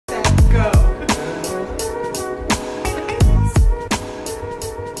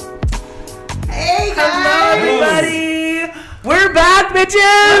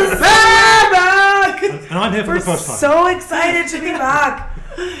bitches! Back! And I'm here for the first time. So excited to be back.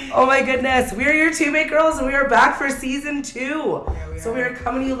 Oh my goodness. We're your 2-Mate Girls and we are back for season 2. So we are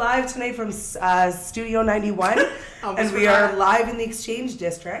coming to you live tonight from Studio 91. And we are live in the Exchange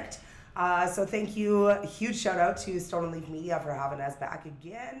District. So thank you. Huge shout out to Stone and Leaf Media for having us back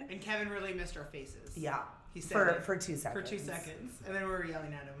again. And Kevin really missed our faces. Yeah. He said for 2 seconds. For 2 seconds. And then we were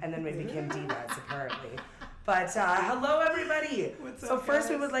yelling at him. And then we became divas, apparently. But hello, everybody. What's so up, first,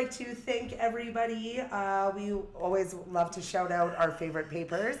 guys? we would like to thank everybody. We always love to shout out our favorite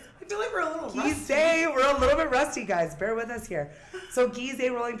papers. I feel like we're a little rusty. Gizeh, we're a little bit rusty, guys. Bear with us here. So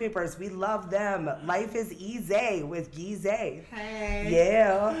Gizeh rolling papers, we love them. Life is easy with Gizeh. Hey.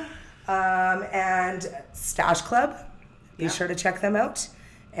 Yeah. And Stash Club, be sure to check them out.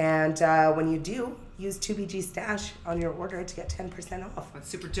 And when you do, use 2BG Stash on your order to get 10% off. That's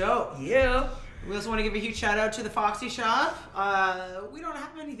super dope. Yeah. We also want to give a huge shout out to the Foxy Shop. We don't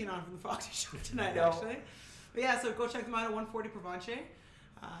have anything on from the Foxy Shop tonight, actually. But yeah, so go check them out at 140 Provence.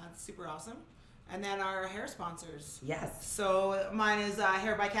 It's super awesome. And then our hair sponsors. Yes. So mine is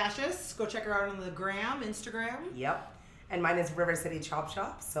Hair by Cassius. Go check her out on the Instagram. Yep. And mine is River City Chop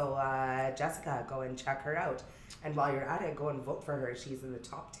Shop. So Jessica, go and check her out. And while you're at it, go and vote for her. She's in the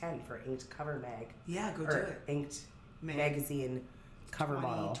top 10 for Inked Cover Mag. Yeah, go do it. Inked Magazine Cover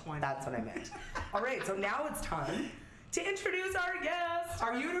Model. That's what I meant. All right, so now it's time to introduce our guest.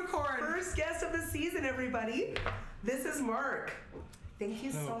 Our unicorn. First guest of the season, everybody. This is Mark. Thank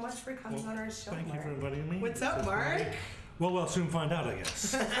you so much for coming on our show, Thank Mark. you for inviting me. What's up, Mark? Well, we'll soon find out, I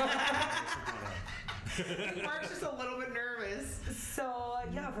guess. Mark's just a little bit nervous. So,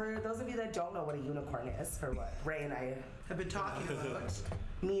 yeah, for those of you that don't know what a unicorn is, or what Ray and I Have been talking about.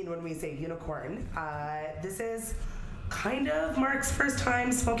 mean when we say unicorn, this is kind of Mark's first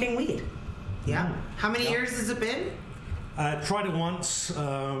time smoking weed. Yeah. How many years has it been? I tried it once, would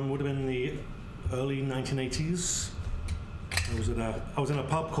have been in the early 1980s. I was in a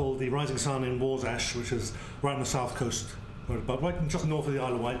pub called the Rising Sun in Warsash, which is right on the south coast, right just north of the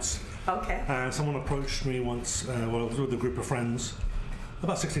Isle of Wight. Okay. And someone approached me once while I was with a group of friends,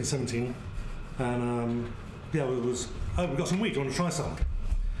 about 16, 17. And yeah, we got some weed, do you want to try some?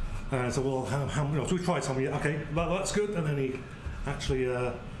 And I said, well, so we tried some, yeah, okay, that's good. And then he actually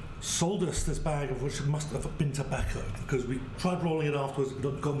sold us this bag of which must have been tobacco, because we tried rolling it afterwards,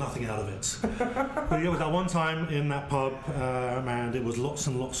 got nothing out of it. But yeah, it was that one time in that pub, and it was lots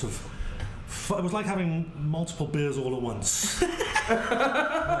and lots of it was like having multiple beers all at once.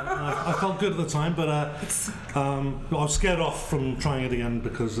 I felt good at the time, but I was scared off from trying it again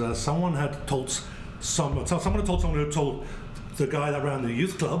because someone had told someone who told the guy that ran the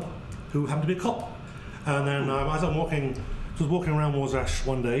youth club, who happened to be a cop. And then as I'm walking around Warsash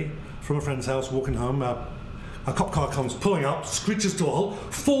one day from a friend's house, walking home, a cop car comes pulling up, screeches to a halt.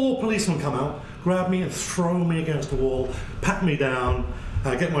 4 policemen come out, grab me and throw me against the wall, pat me down.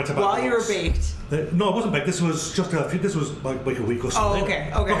 Get my tobacco While you were baked? No, it wasn't baked. This was just this was like a week or something. Oh,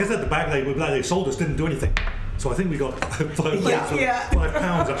 okay. Like I said, the bag they sold us didn't do anything. So I think we got 5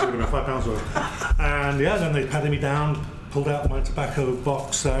 pounds, actually, about £5 worth. And yeah, then they patted me down, pulled out my tobacco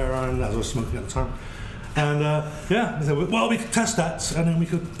box there, and as I was smoking at the time. And yeah, they said, well, we could test that, and then we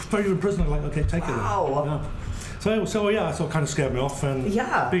could throw you in prison. I'm like, okay, take it. Wow. Yeah. So yeah, so it kind of scared me off, and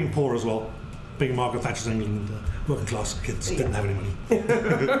being poor as well. Being Margaret Thatcher's England, working class kids didn't have any money.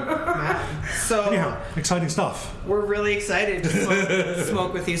 So anyhow, exciting stuff. We're really excited to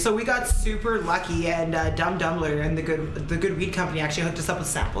smoke with you. So we got super lucky, and Dum Dumbler and the Good Weed Company actually hooked us up with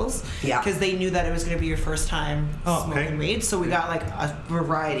samples. Yeah. Because they knew that it was going to be your first time smoking weed. So we got like a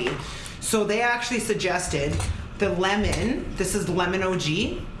variety. So they actually suggested the lemon. This is lemon OG.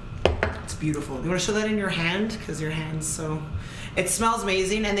 It's beautiful. You want to show that in your hand? Because your hand's so... It smells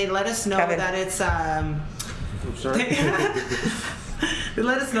amazing, and they let us know that it's Sorry. they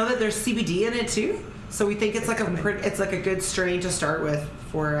let us know that there's CBD in it too. So we think it's like a good strain to start with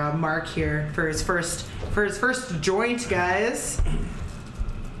for Mark here for his first joint, guys.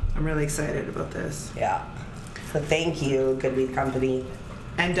 I'm really excited about this. Yeah. So thank you, Good Weed Company.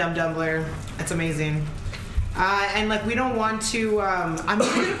 And Dum Dumbler. It's amazing. And like we don't want to. I'm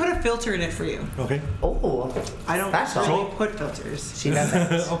going to put a filter in it for you. Okay. Oh, I don't really put filters. She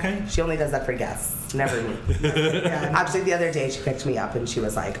doesn't. Okay. She only does that for guests, never me. Actually, the other day she picked me up and she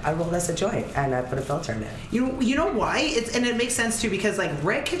was like, "I rolled us a joint and I put a filter in it." You know why? And it makes sense too because like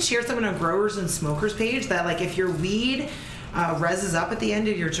Rick had shared something on Growers and Smokers page that like if your weed reses up at the end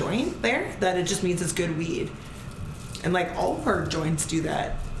of your joint there, that it just means it's good weed. And like all of our joints do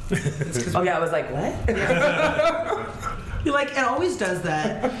that. Oh yeah, I was like, what? You're like, it always does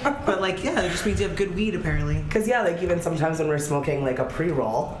that. But like, yeah, it just means you have good weed apparently. Because yeah, like even sometimes when we're smoking like a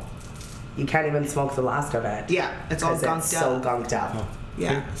pre-roll, you can't even smoke the last of it. Yeah, it's all gunked it's up. so gunked up. Oh.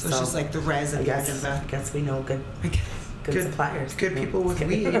 Yeah, so it's just like the resin. I guess we know good suppliers. Good people with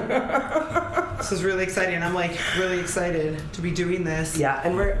weed. This is really exciting. I'm like really excited to be doing this. Yeah,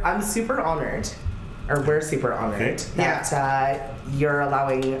 and I'm super honored, or we're super honored that you're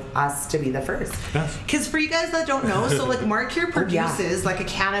allowing us to be the first. Because for you guys that don't know, so like Mark here produces like a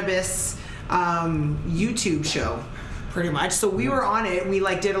cannabis YouTube show. Pretty much. So we were on it. We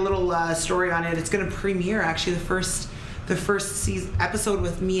like did a little story on it. It's going to premiere actually the first season episode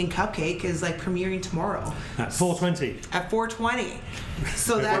with me and Cupcake is like premiering tomorrow at 4:20. At 4:20.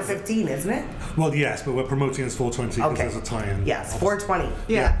 So that's 4:15, isn't it? Well, yes, but we're promoting as 4:20 because there's a tie-in. Yes, 4:20.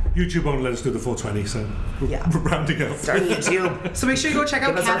 Yeah. YouTube won't let us do the 4:20, so we're rounding up. Start YouTube. So make sure you go check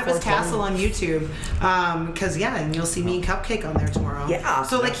out Cannabis Castle on YouTube, because and you'll see me and Cupcake on there tomorrow. Yeah.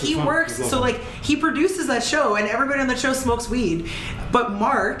 So like he works. So like he produces that show, and everybody on the show smokes weed, but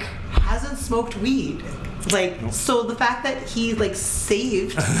Mark hasn't smoked weed. Like, so the fact that he like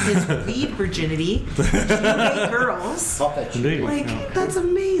saved his weed virginity to teenage girls, Indeed, like that's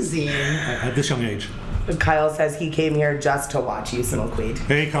amazing. At this young age. Kyle says he came here just to watch you smoke weed.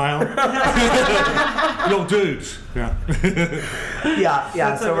 Hey, Kyle. Yo, dudes. Yeah. Yeah.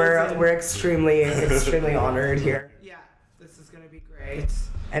 That's so amazing. we're extremely honored here. Yeah, this is gonna be great.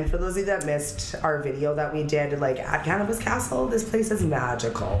 And for those of you that missed our video that we did like at Cannabis Castle, this place is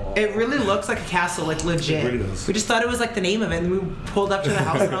magical. It really looks like a castle, like legit. It really does. We just thought it was like the name of it, and we pulled up to the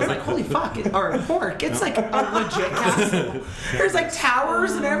house, and I was like, "Holy fuck!" Or pork. It's like a legit castle. There's like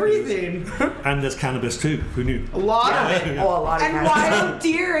towers and everything. And there's cannabis too. Who knew? A lot of it. Oh, a lot of And cannabis. wild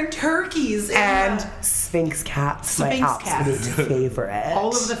deer and turkeys And Sphinx cats, my absolute favorite. all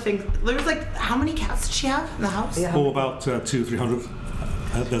of the things. There's like, how many cats did she have in the house? Yeah. Oh, about 200-300.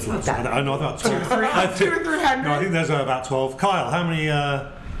 There's lots. That. I know about 12. 200-300. No, I think there's about 12. Kyle, how many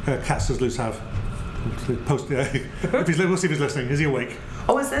cats does Luce have? Post. We'll see if he's listening. Is he awake?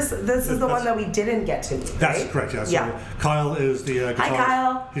 Oh, is this is the one that we didn't get to meet, That's right? correct. Yeah. So Yeah. Kyle is the guitarist. Hi,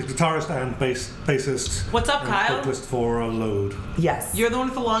 Kyle. He's guitarist and bassist. What's up, and Kyle? vocalist for Load. Yes. You're the one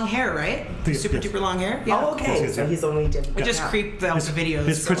with the long hair, right? Super yes. duper long hair? Oh, okay. Yes, So he's only did. I just creeped out the videos.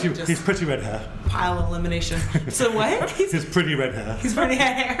 His so pretty, just his pretty red hair. pile of elimination. So what? His pretty red hair. He's pretty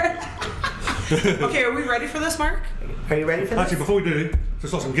hair. Okay, are we ready for this, Mark? Are you ready for this? Actually, before we do,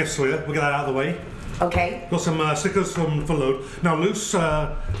 just got some gifts for you. We'll get that out of the way. Okay. Got some stickers for Load. Now,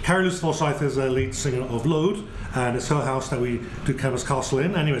 Carrie Luce Forsyth is a lead singer of Load, and it's her house that we do Cannabis Castle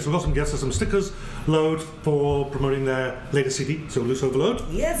in. Anyway, so we've got some gifts, some stickers, Load, for promoting their latest CD, so Loose Overload.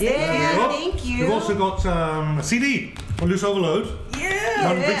 Yes. Yeah, thank you. We've also got a CD on Loose Overload. Yeah.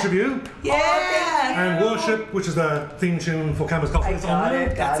 On Picture View. Yeah. And Worship, which is the theme tune for Cannabis Castle. I It's got on there.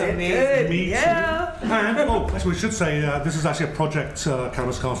 it. Got That's it. amazing. Good. Me Yeah. too. And, actually we should say this is actually a project,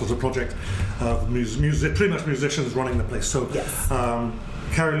 Cannabis Castle is a project of pretty much musicians running the place. So Yes.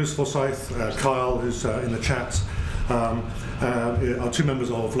 Carrie Luce Forsyth, Kyle, who's in the chat, are two members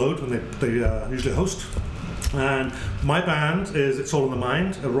of Load, and they usually host. And my band is It's All in the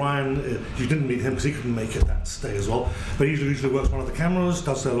Mind. Ryan, you didn't meet him because he couldn't make it that day as well, but he usually works one of the cameras,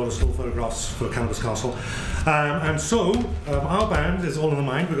 does a lot of still photographs for Cannabis Castle. And so our band is All in the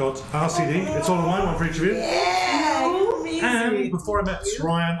Mind. We've got our CD, It's All in the Mind, one for each of you. Yeah. And before I met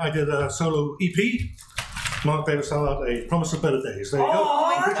Ryan, I did a solo EP. Mark David Stallard, A Promise of Better Days. There you go. Oh,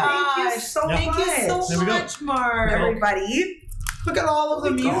 my thank you gosh. so Thank much. you so There we go. much, Mark. Everybody. Look at all of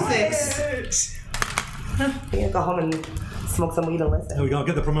the musics. I'm gonna go home and smoke some weed and listen. There we go.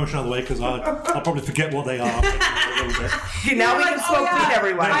 Get the promotion out of the way because I'll probably forget what they are. A little bit. Okay, now we can smoke weed,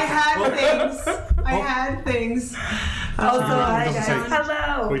 everyone. I had things. I had things. Also, hi doesn't guys. say.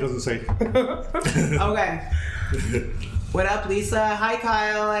 Hello. Oh, he doesn't say. Okay. What up, Lisa? Hi,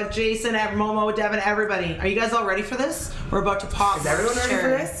 Kyle. I have Jason, I have Momo, Devin, everybody. Are you guys all ready for this? We're about to pop. Is everyone ready for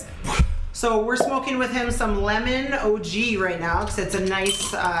this? So we're smoking with him some Lemon OG right now because it's a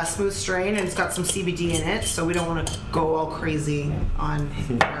nice smooth strain and it's got some CBD in it. So we don't want to go all crazy on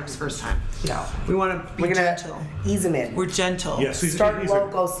Mark's first time. No. We want to be We're gonna gentle. ease them in. We're gentle. Yes, he's Start easy. low,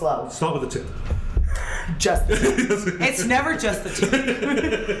 go slow. Start with the tip. Just. It's never just the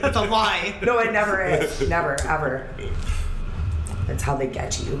tip. That's a lie. No, it never is. Never, ever. That's how they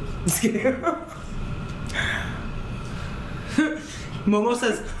get you. Just kidding. Momo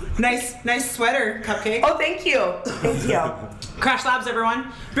says, nice sweater, Cupcake. Oh, thank you. Thank you. Crash Labs,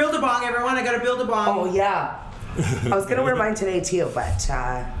 everyone. Build a bong, everyone. I gotta build a bong. Oh, yeah. I was going to wear mine today, too, but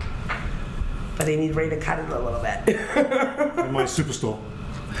I need Ray to cut it a little bit. In my superstore.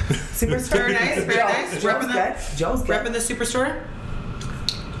 Superstore. Very nice, very nice. Joe's good. Repping the Superstore.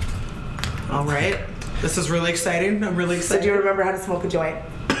 All right. This is really exciting. I'm really excited. So do you remember how to smoke a joint?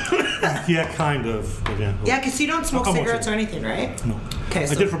 Yeah, kind of. But yeah. Yeah, because you don't smoke cigarettes or anything, right? No. Okay.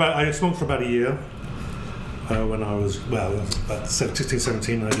 So I smoked for about a year. When I was about 16,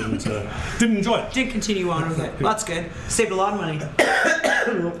 17, I didn't enjoy it. Didn't continue on with it. Well, that's good. Saved a lot of money.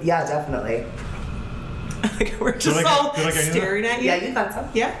 Yeah, definitely. We're just all staring at you. Yeah, you got some.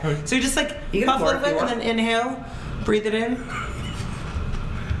 Yeah. Right. So you just like You puff a little bit and then inhale, breathe it in.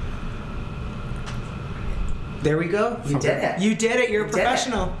 There we go. You did it. You did it. You're a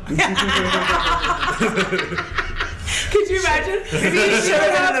professional. Could you imagine? Maybe you should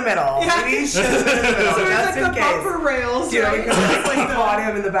have been in the middle. Yeah. Maybe you should have been in the middle. So Just it's in like the case. bumper rails. You know, right? you can just like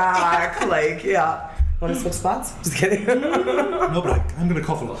bottom in the back. Like, yeah. Want to switch spots? Just kidding. No, but I'm going to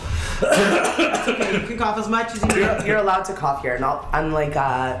cough a lot. It's okay. You can cough as much as you need. You're allowed to cough here, not unlike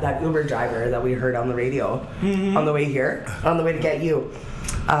that Uber driver that we heard on the radio on the way here, on the way to get you.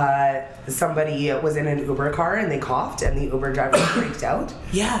 Somebody was in an Uber car and they coughed, and the Uber driver freaked out.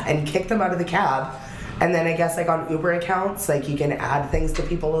 Yeah. And kicked them out of the cab. And then I guess like on Uber accounts, like you can add things to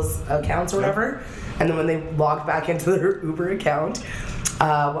people's accounts or whatever. And then when they logged back into their Uber account,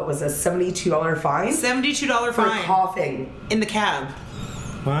 what was a $72 fine? $72 for fine. coughing In the cab.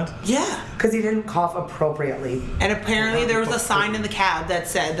 What? Yeah. because he didn't cough appropriately. And apparently there was a sign in the cab that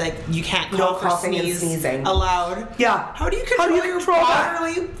said like you can't No cough or coughing and sneeze sneezing. allowed. Yeah. How do you control your that?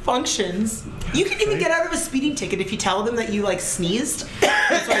 bodily functions? You can even get out of a speeding ticket if you tell them that you like sneezed.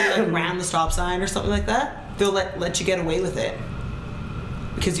 That's why you like ran the stop sign or something like that. They'll let you get away with it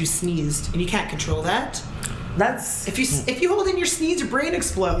because you sneezed, and you can't control that. That's If you hold in your sneeze, your brain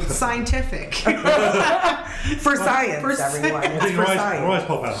explodes. Scientific. for science, For everyone. It's Your for eyes science.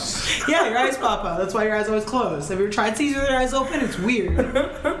 pop out. Yeah, your eyes pop out. That's why your eyes always closed. Have you ever tried sneezing with your eyes open? It's weird.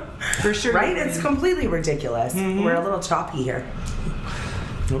 For sure. Right? It's completely ridiculous. Mm-hmm. We're a little choppy here.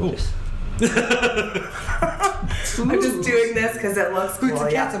 Oh. I'm just doing this because it looks cool. Boots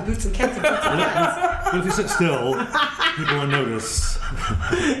and cats and boots and cats and boots and cats. But if you sit still, people will notice.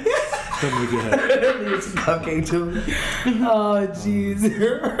 Don't move your head. It's okay too. Oh, jeez.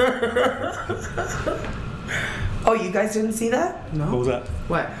 Oh, you guys didn't see that? What was that?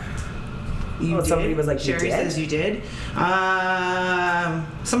 What? You did? Somebody was like, you Sherry did? says you did.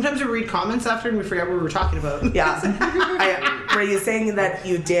 Sometimes we read comments after and we forget what we were talking about. Yeah. Were you saying that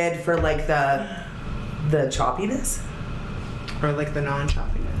you did for like the choppiness? Or like the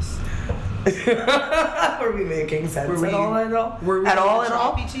non-choppiness. Were we making sense Were we- at all? Were we at all?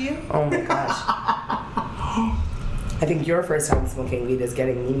 choppy to you? Oh my gosh. I think your first time smoking weed is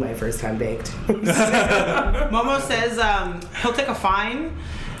getting me my first time baked. Momo says he'll take a fine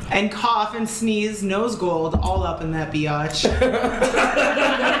and cough and sneeze, nose gold, all up in that biatch.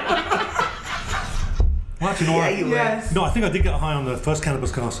 Well, actually, no, Yeah, you would. Yes. no, I think I did get high on the first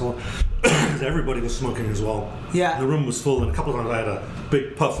Cannabis Castle because everybody was smoking as well. Yeah. The room was full, and a couple of times I had a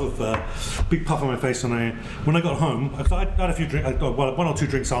big puff on my face. And when I got home, I had a few one or two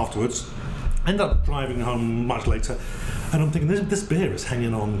drinks afterwards. I ended up driving home much later, and I'm thinking this beer is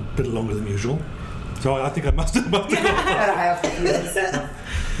hanging on a bit longer than usual. So I think I must have At a high off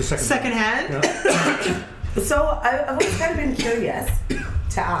the Second hand? Yeah. So I've always kind of been curious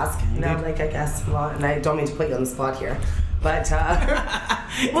to ask. Now, like I guess, and I don't mean to put you on the spot here, but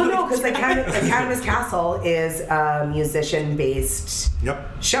well, no, because the Cannabis Castle is a musician-based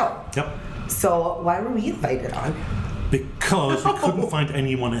show. Yep. So why were we invited on? Because we couldn't find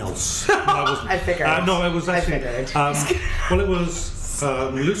anyone else. I figured. No, it was actually. I figured. Well, it was.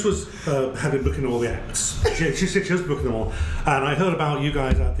 Luce had been booking all the acts. She said she was booking them all, and I heard about you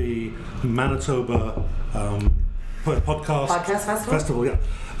guys at the Manitoba Podcast festival. Yeah,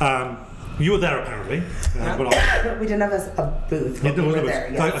 you were there apparently. But We didn't have a booth. But we were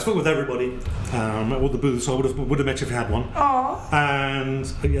there. I spoke with everybody at all the booths, so I would have met you if you had one. Aww. And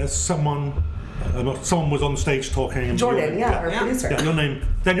yes, someone was on stage talking. And Jordan, our producer. Yeah,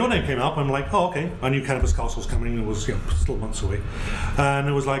 your name came up. I'm like, oh, okay. I knew Cannabis Castle was coming. It was still months away, and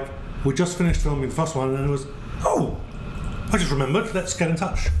it was like we just finished filming the first one, and it was, oh, I just remembered. Let's get in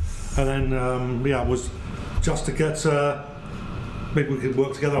touch, and then it was just to get maybe we could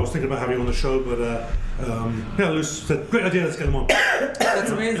work together. I was thinking about having you on the show, but Luce said, great idea. Let's get them on.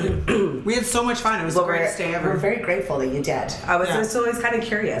 That's amazing. We had so much fun. It was the greatest day ever. We're very grateful that you did. I was just always kind of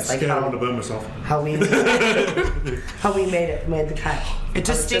curious, like I want to burn myself. how we made the cut. It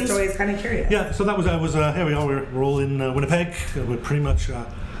just stings. Just always kind of curious. Yeah, so that was here we are. We're all in Winnipeg. We're pretty much a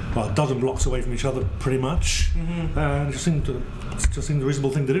dozen blocks away from each other, pretty much. Mm-hmm. It just seemed a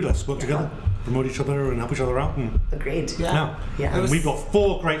reasonable thing to do. Let's work together. promote each other and help each other out. And Agreed. Yeah. Yeah. And we've got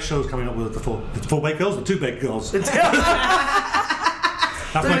 4 great shows coming up with the 4 baked girls, the 2 baked girls. The 2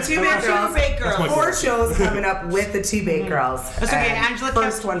 baked girls. 4 shows coming up with the 2 baked girls. That's okay. Angela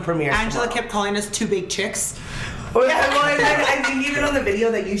first one premieres. Angela tomorrow. kept calling us 2 baked chicks. Well, I think even on the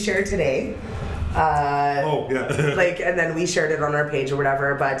video that you shared today. And then we shared it on our page or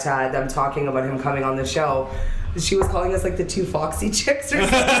whatever, but them talking about him coming on the show, she was calling us like the 2 foxy chicks or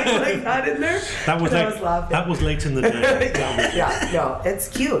something like that in there. That was late in the day. No, it's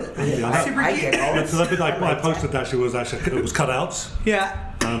cute. I get all so I posted that it was cutouts.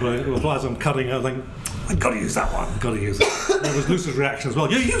 Yeah. But as I'm cutting, I was like, I've got to use that one. Got to use it. There was Luce's reaction as well.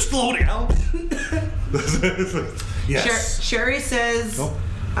 You used to load it out. Yes. Sherry says.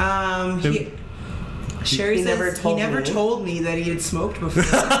 Sherry says he never told me that he had smoked before.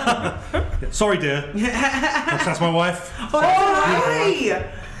 Sorry, dear. That's my wife. Oh, hi.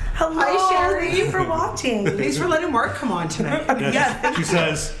 Hello. Hi, Sherry. Thank you for watching. Thanks for letting Mark come on tonight. Yeah. She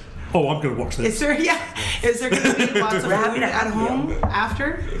says, "Oh, I'm going to watch this." Is there going to be lots of food at home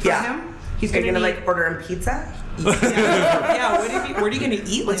after for him? He's going to like order him pizza. Yeah. What are you going to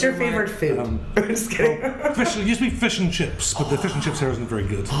eat? What's your favorite food? I'm just kidding. It used to be fish and chips, but the fish and chips here isn't very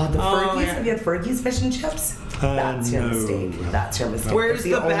good. Oh, the Fergie's. Have you had Fergie's fish and chips? That's your mistake. That's your mistake. Where's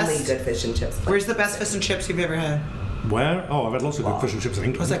the only best good fish and chips? Where's the best fish and chips you've ever had? Where? Oh, I've had lots of good fish and chips in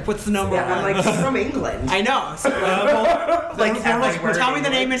England. I was like, what's the number one? I'm like, he's from England. I know. So, tell me the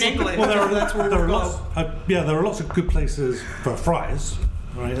name in England. Well, there are lots of good places for fries,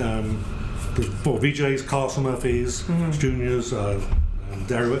 right? For VJs, Castle Murphy's, Juniors,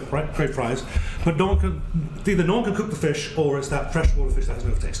 Dairy, right? Great fries. But either no one can cook the fish, or it's that freshwater fish that has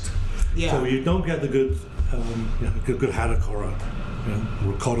no taste. Yeah. So you don't get the good, good haddock or a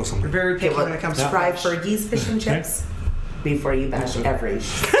ricotta or something. We're very picky when it comes to try Fergie's fish and chips before you bash every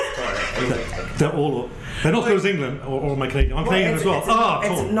store. They're not as good as England or my Canadian. I'm Canadian as well.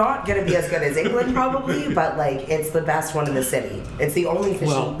 It's not going to be as good as England probably, but like it's the best one in the city. It's the only fish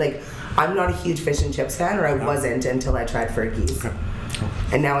I'm not a huge fish and chips fan, or I wasn't until I tried Fergie's. Okay.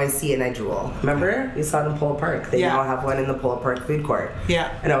 And now I see it and I drool. Remember? We saw it in Polo Park. They now have one in the Polo Park food court.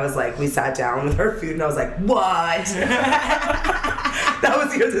 Yeah. And I was like, we sat down with our food and I was like, what? That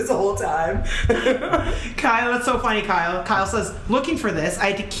was here this whole time. Kyle, that's so funny, Kyle. Kyle says, looking for this, I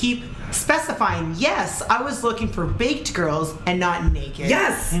had to keep specifying, yes, I was looking for baked girls and not naked.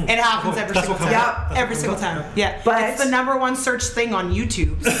 Yes! It happens every single time. Yeah. Every single time. Yeah. But it's the #1 search thing on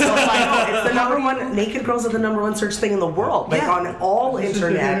YouTube. So it's the #1, naked girls are the #1 search thing in the world. Like on all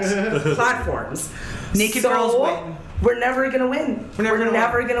internet platforms. Naked girls win. We're never gonna win. We're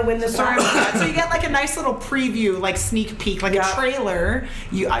never gonna win this time. So you get like a nice little preview, like sneak peek, like a trailer.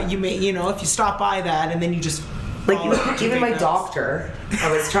 You may, if you stop by that and then you just even my doctor,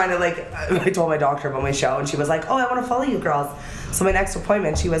 I was trying to I told my doctor about my show and she was like, oh, I want to follow you girls. So my next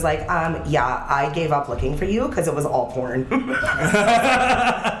appointment, she was like, yeah, I gave up looking for you because it was all porn.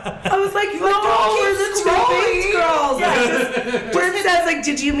 I was like, no, we're the 2 baked girls. Where it says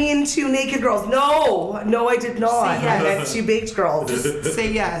did you mean 2 naked girls? No, I did not. I meant 2 baked girls. Just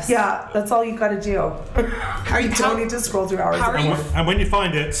say yes. Yeah, that's all you got to do. You don't need to scroll through hours. And when you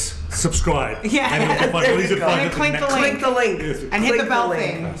find it, subscribe. Yeah. And click the link. And hit the bell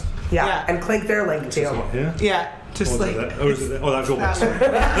thing. Yeah, and click their link too. Yeah. Just that's your website.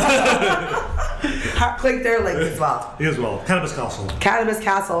 Click their link as well. As well. Cannabis Castle. Cannabis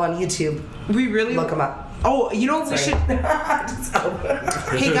Castle on YouTube. We really look them up. Oh, we should.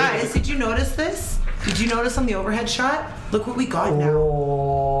 Hey guys, did you notice this? Did you notice on the overhead shot? Look what we got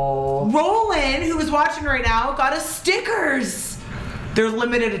now. Roland, who is watching right now, got us stickers. They're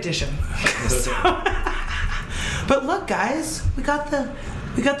limited edition. But look, guys, we got the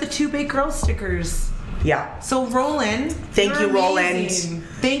 2 baked girl stickers. Yeah. So Roland, thank you, Roland.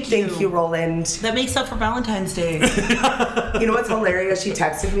 Thank you, Roland. That makes up for Valentine's Day. You know what's hilarious? She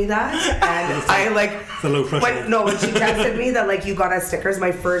texted me that, and I the low pressure. When she texted me that you got us stickers,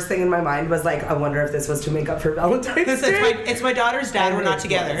 my first thing in my mind was I wonder if this was to make up for Valentine's Day. It's my daughter's dad. We're not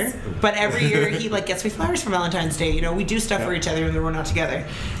together, but every year he gets me flowers for Valentine's Day. We do stuff for each other when we're not together,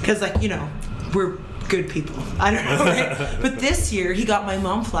 because we're good people. I don't know, right? But this year he got my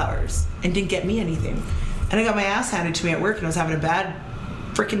mom flowers and didn't get me anything, and I got my ass handed to me at work, and I was having a bad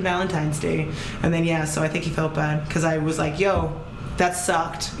freaking Valentine's Day, and then so I think he felt bad because I was like, yo, that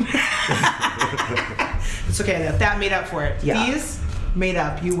sucked. It's okay, that made up for it. Yeah. These made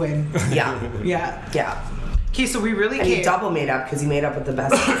up. You win. Yeah. Yeah. Okay, so we really and he double made up because he made up with the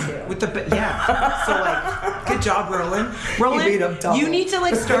best one too. So good job, Roland. Roland, you need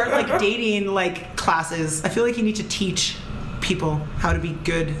to start dating classes. I feel like you need to teach people how to be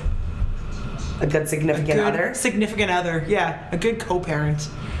good A good significant other? Significant other, yeah. A good co-parent.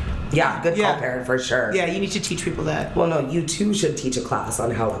 Yeah, good co-parent for sure. Yeah, you need to teach people that. Well, no, you too should teach a class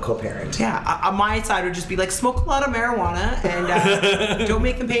on how to co-parent. Yeah, on my side would just be like, smoke a lot of marijuana and don't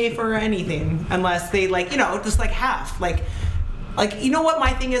make them pay for anything unless they just like half. Like, you know what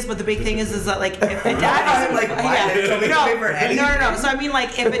my thing is, but the big thing is that, like, if a dad is... No. So, I mean,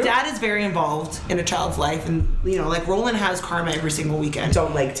 like, if a dad is very involved in a child's life and, like, Roland has karma every single weekend.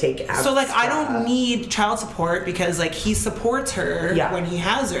 Don't, like, take out. So, like, I don't need child support because, like, he supports her when he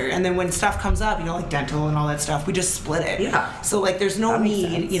has her. And then when stuff comes up, like, dental and all that stuff, we just split it. Yeah. So, like, there's no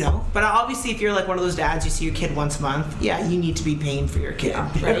need, But obviously, if you're, like, one of those dads, you see your kid once a month, you need to be paying for your kid,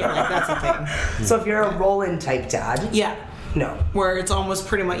 right? Like, that's the thing. So, if you're a Roland-type dad... Yeah. No. Where it's almost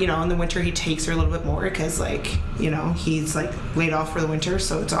pretty much, in the winter he takes her a little bit more because, like, he's, like, laid off for the winter,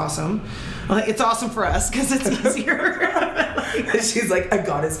 so it's awesome. Like, it's awesome for us because it's easier. She's like, I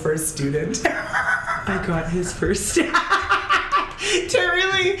got his first student. I got his first To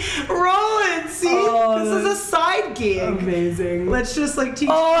really roll it, see? This is a side gig. Amazing. Let's just, like, teach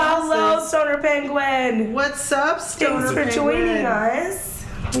classes. Hello, Stoner Penguin. What's up, Stoner Penguin? Thanks for joining us.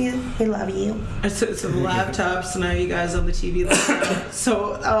 We love you. So the laptop, so now you guys on the TV.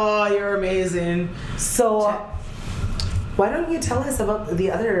 So, you're amazing. So, why don't you tell us about the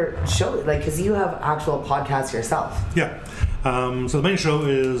other show? Like, because you have actual podcasts yourself. Yeah. So the main show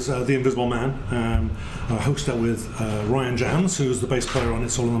is The Invisible Man. I host that with Ryan Jans, who's the bass player on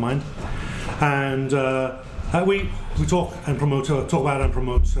It's All in the Mind. And we talk about and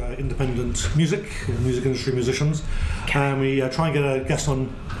promote independent music industry musicians. And we try and get a guest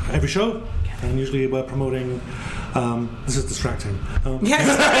on every show. And usually we're promoting. This is distracting.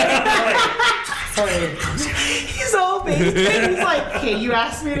 Sorry. He's all based. He's like, okay, you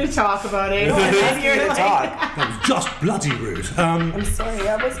asked me to talk about it. No, I asked you to talk. That was just bloody rude. I'm sorry,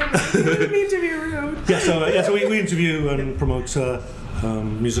 I didn't mean to be rude. So we interview and promote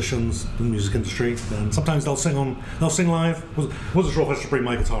musicians in the music industry, and sometimes they'll sing live. Wasn't sure if I should bring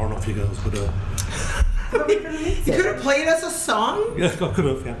my guitar or not for you girls, but you could have played us a song. Yeah, I could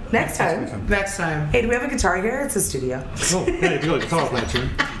have. Yeah. Next time. Hey, do we have a guitar here? It's a studio. Oh, yeah, you got a guitar player too.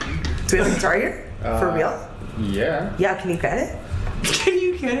 Do we have a guitar here? For real? Yeah. Yeah, can you get it? Can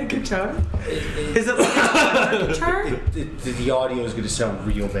you get a guitar? Is it like a guitar? The audio is going to sound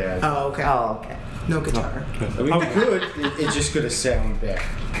real bad. Oh, okay. No guitar. I mean, we could. It's just going to sound bad.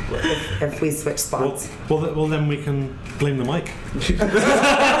 If we switch spots. Well, then we can blame the mic.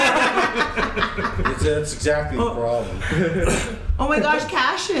 That's exactly the problem. Oh my gosh,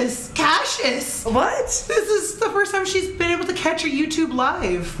 Cassius! What? This is the first time she's been able to catch her YouTube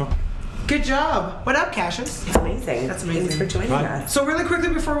live. Good job. What up, Cassius? It's amazing. That's amazing. Thanks for joining us. So really quickly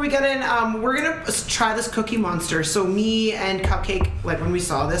before we get in, we're gonna try this Cookie Monster. So me and Cupcake, like when we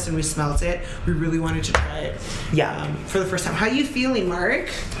saw this and we smelt it, we really wanted to try it. Yeah. For the first time. How are you feeling, Mark?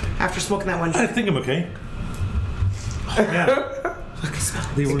 After smoking that one? I think I'm okay. Yeah. Look, smell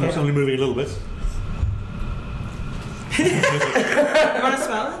it. The room's only moving a little bit. You want to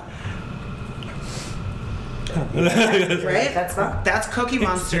smell it? Right? That's Cookie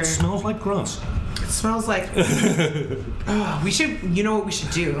Monster. It smells like grass. It smells like... we should... You know what we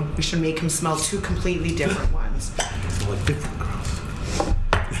should do? We should make him smell two completely different ones. It's like different grass.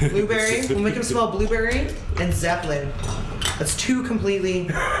 Blueberry. We'll make him smell blueberry and Zeppelin. That's two completely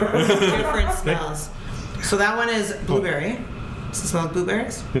different smells. So that one is blueberry. Does it smell like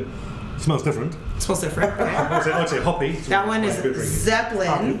blueberries? It smells different. It smells different. Okay. I'd say hoppy. That one is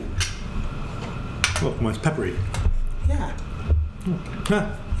Zeppelin. Oh, mine's peppery. Yeah.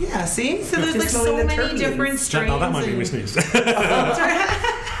 Yeah. Yeah, see? So there's like so many different strains. Now that might be me sneeze.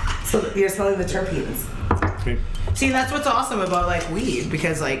 So you're smelling the terpenes. Okay. See, that's what's awesome about like weed,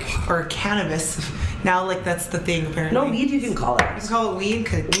 because like, or cannabis. Now, like that's the thing apparently. No, weed you can call it. You can call it weed.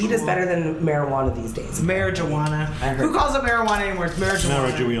 Weed is better than marijuana these days. Marijuana. Who calls it marijuana anymore? It's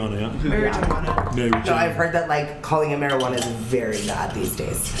marijuana. Marijuana, yeah. Marijuana. No, I've heard that like calling it marijuana is very bad these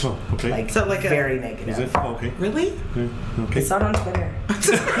days. Oh, okay. Like, so, like very negative. Is it? Oh, okay. Really? Yeah. Okay. It's not on Twitter.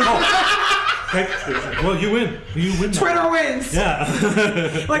 Okay. Well, you win. You win. Twitter wins. Yeah.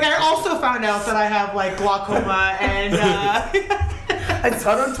 Like I also found out that I have like glaucoma and. I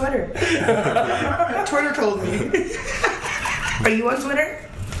saw it on Twitter. Twitter told me. Are you on Twitter?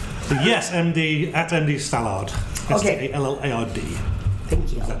 Yes, MD at MD Stallard. Okay. Stallard.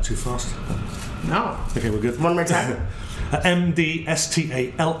 Thank you. Is that too fast? No. Okay, we're good. One more time. MD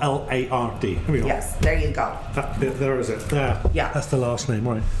Stallard. Here we go. Yes, there you go. There is it. There. Yeah. That's the last name,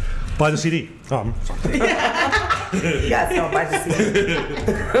 right? Buy the CD. Sorry. Yes, no, buy the CD.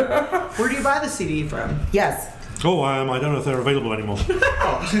 Where do you buy the CD from? Yes. Oh, I don't know if they're available anymore.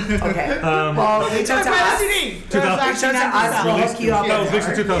 Okay. Well, reach out to us. Reach out to us. We'll hook you up. That was released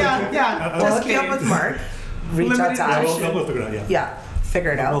in 2002. Yeah. We'll hook you up with Mark. Reach out to us. We'll figure it out, Yeah.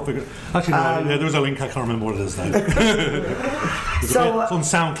 Figure it out. Actually, no, there was a link. I can't remember what it is though. It's on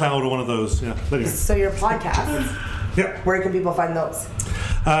SoundCloud or one of those. Yeah. Anyway. So your podcast. Yeah. Where can people find those?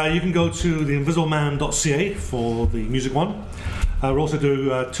 You can go to theinvisibleman.ca for the music one. We also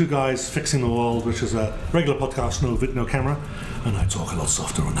do Two Guys Fixing the World, which is a regular podcast, no camera, and I talk a lot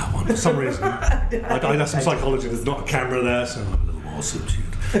softer on that one for some reason. I have some psychology. There's not a camera there, so I'm a little more subdued.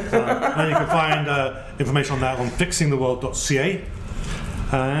 And you can find information on that on fixingtheworld.ca.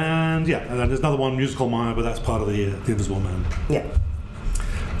 And and then there's another one, Musical Maya, but that's part of the Invisible Man. Yeah.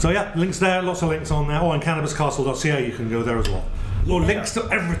 So links there, lots of links on there. Oh, and cannabiscastle.ca, you can go there as well. Yeah. Or links to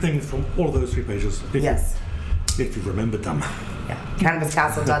everything from all of those 3 pages. If you've remembered them. Yeah.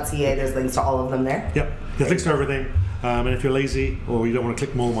 Cannabiscastle.ca, there's links to all of them there. Yep. There's links to everything. And if you're lazy or you don't want to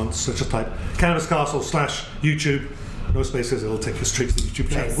click more than once, so just type cannabiscastle/YouTube. No spaces, it'll take you straight to the YouTube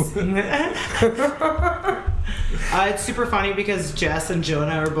channel. It's super funny because Jess and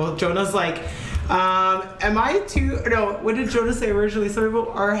Jonah are both. Jonah's like, am I too? No, what did Jonah say originally? Something about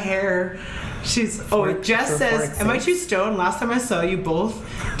our hair. Jess says, am I too stoned? Last time I saw you both,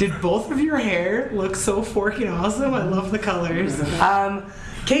 did both of your hair look so forky and awesome? I love the colors.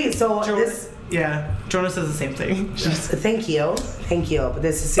 Okay, so Jonah says the same thing. Thank you. But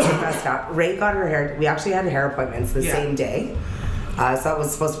this is super messed up. Ray got her hair. We actually had hair appointments the same day. So that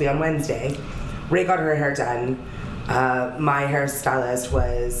was supposed to be on Wednesday. Ray got her hair done. My hairstylist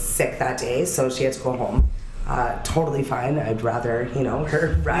was sick that day, so she had to go home. Totally fine. I'd rather,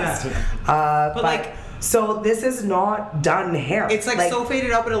 her rest. But so this is not done hair. It's so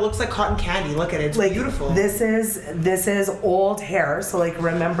faded up, but it looks like cotton candy. Look at it. It's beautiful. This is old hair. So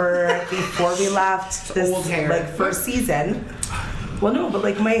remember before we left this old hair. First season. Well, no,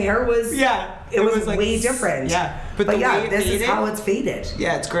 but my hair was it was way different. Yeah, but this is how it's faded.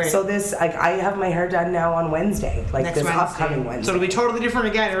 Yeah, it's great. So this I have my hair done now on Wednesday, Next this Wednesday. upcoming Wednesday. So it'll be totally different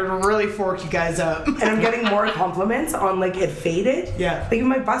again. It'll really fork you guys up. And I'm getting more compliments on it faded. Yeah. Even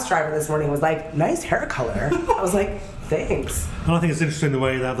my bus driver this morning was like, "Nice hair color." I was like, "Thanks." And I think it's interesting the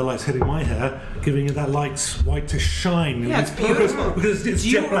way that the light's hitting my hair, giving it that light whitish shine. Yeah, it's beautiful. Because it's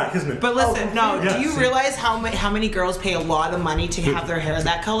jet black, isn't it? But listen, do you realize how many girls pay a lot of money to have their hair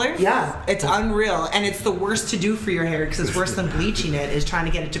that color? Yeah. It's unreal. And it's the worst to do for your hair because it's worse than bleaching it, is trying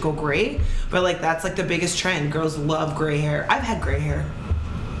to get it to go gray. But that's the biggest trend. Girls love gray hair. I've had gray hair.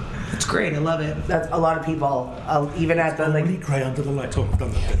 It's great. I love it. That's a lot of people, even at the really grey under the light. Oh, I've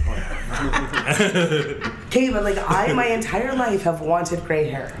done that bit. Okay, but I my entire life have wanted gray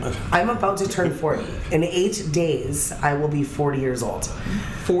hair. I'm about to turn 40. In 8 days, I will be 40 years old.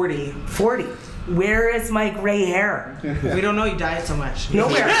 40. Where is my gray hair? We don't know you diet so much.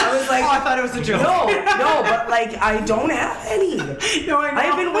 Nowhere. I was like, oh, I thought it was a joke. No, but I don't have any. No, I know.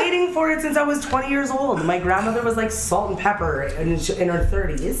 I've been waiting for it since I was 20 years old. My grandmother was salt and pepper in her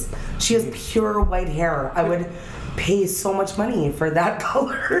 30s. She has pure white hair. I would pay so much money for that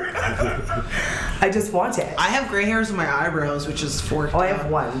color. I just want it. I have gray hairs in my eyebrows, which is forked. Oh, I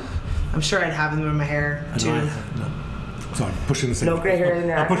have one. I'm sure I'd have them in my hair too. No. So I'm pushing the same. No grey hair in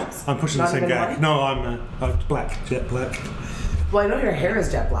your eyebrows? I'm pushing the same gag. No, I'm black, jet black. Well, I know your hair is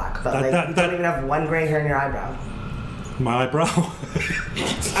jet black, but you don't even have one grey hair in your eyebrow. My eyebrow.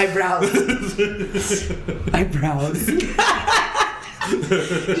 Eyebrows. Eyebrows.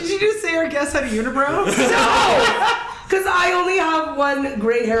 Did you just say our guest had a unibrow? No! Because I only have one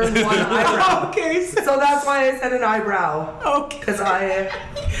gray hair and one eyebrow. Okay. So that's why I said an eyebrow. Okay. Because I...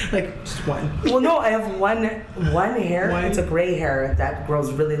 just one. Well, no, I have one hair. It's a gray hair that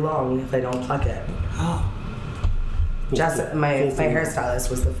grows really long if I don't pluck it. Oh. My hairstylist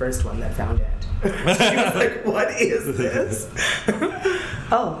was the first one that found it. She was like, "What is this?"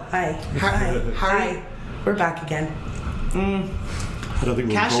 Oh, hi. Hi. We're back again. I don't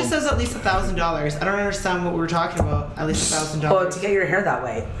think Cash just says at least $1,000. I don't understand what we were talking about. At least $1,000. Oh, to get your hair that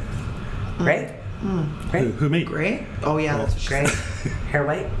way, right? Right. Who me? Gray? Oh yeah, that's what she Gray. said. Hair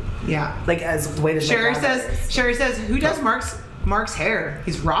white. Yeah. As white as Sherry says, who does Mark's hair?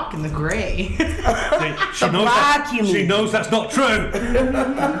 He's rocking the gray. She knows black, you mean. She knows that's not true.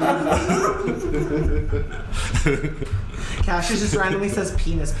 Cash just randomly says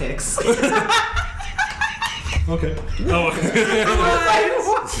penis pics. Okay. Oh.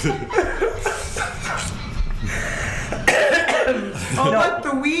 Oh, look,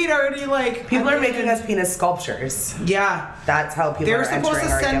 the weed already like. People are making us penis sculptures. Yeah. That's how people They were are supposed to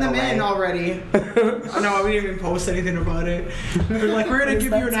entering our send them giveaway. in already. Oh, no, we didn't even post anything about it. They're like, we're going to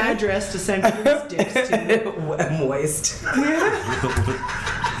give you an address to send people's dicks to. Moist.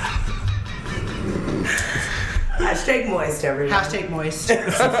 Hashtag moist, everyone. Hashtag moist.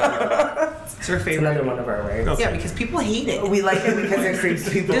 It's our It's favorite. another one of our words. Okay. Yeah, because people hate it. We like it because it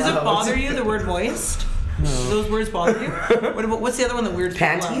creeps people Does it out. bother you, the word moist? No. Those words bother you? What's the other one that weird people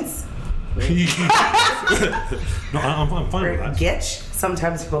love? Panties? No, I'm fine Or with that. gitch?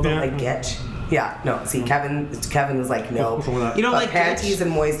 Sometimes people don't like gitch. Yeah, no. See, Kevin was like, no. What's wrong with that? You don't But like panties gitch?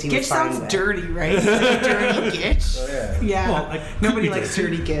 and moist, he Gitch was fine sounds with. dirty, right? It's like a dirty gitch. Oh, yeah. Yeah. Well, like, Nobody could be likes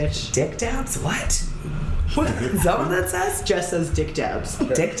dirty. dirty gitch. Dick dabs? What? What? Is that what that says? Just says dick dabs.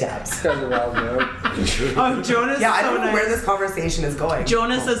 Dick dabs. Kind of wild note. Oh, Jonas. Yeah, I is so don't know nice. where this conversation is going.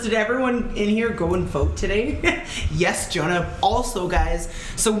 Jonah says, did everyone in here go and vote today? Yes, Jonah. Also, guys,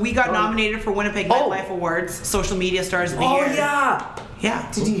 so we got nominated for Winnipeg Nightlife Awards, Social Media Stars of the Oh, Year. yeah.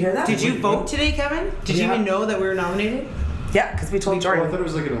 Yeah. Did you hear that? Did you vote today, Kevin? Did you Yeah. even know that we were nominated? Yeah, because we told Oh, I Jordan. thought it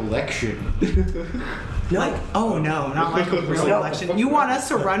was like an election. No. Like, oh no, not like a real No. election. You want us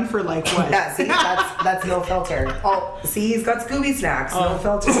to run for like what? Yeah, see, that's no filter. Oh, see, he's got Scooby snacks, no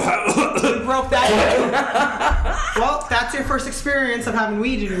filter. We broke that. Well, that's your first experience of having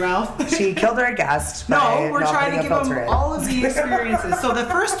weed in your mouth. She killed our guest. No, by we're not trying to putting give a filter them in. all of the experiences. So the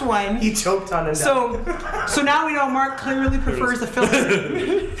first one. He choked on it. So now we know Mark clearly prefers a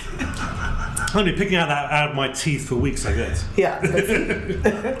filter. I've been picking out of my teeth for weeks, I guess. Yeah. But see?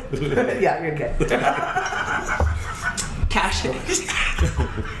 Yeah, you're good. Cassius.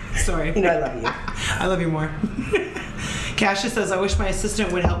 Sorry. You know I love you. I love you more. Cassius says, I wish my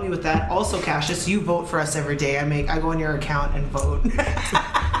assistant would help me with that. Also, Cassius, you vote for us every day. I go on your account and vote.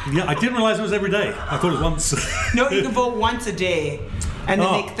 Yeah, I didn't realize it was every day. I thought it was once. No, you can vote once a day. And then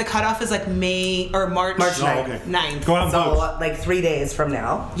Oh. the cutoff is like March March Oh, 9th. okay. 9th. Go out and So, vote. like 3 days from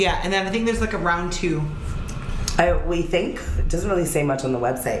now. Yeah, and then I think there's like a round 2. We think it doesn't really say much on the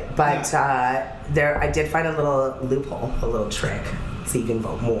website, but I did find a little loophole, a little trick, so you can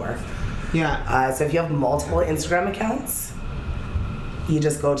vote more. Yeah. So if you have multiple Instagram accounts, you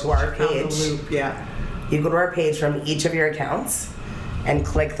just go to our Found the page. loop, yeah. You go to our page from each of your accounts and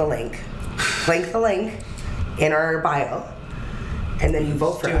click the link. Click the link in our bio, and then you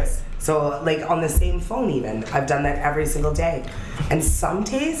vote for do us. So, like on the same phone, even I've done that every single day. And some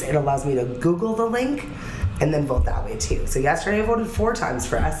days it allows me to Google the link and then vote that way too. So yesterday I voted 4 times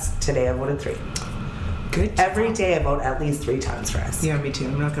for us. Today I voted 3. Good. Every day I vote at least 3 times for us. Yeah, me too.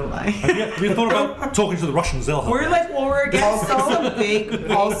 I'm not gonna lie. Have you thought about talking to the Russians? They'll help. We're against Also- some big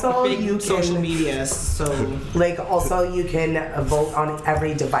also big you social can- media. So Like also you can vote on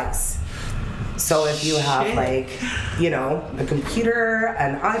every device. So if you have Shit. like, you know, a computer,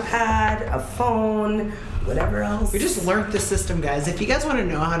 an iPad, a phone, whatever else. we just learned the system, guys. If you guys want to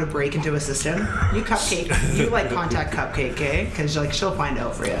know how to break into a system, you contact Cupcake, okay? Because like she'll find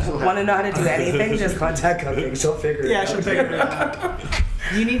out for you. Want to know how to do anything? Just contact Cupcake. She'll figure it Yeah, out. she'll figure it out.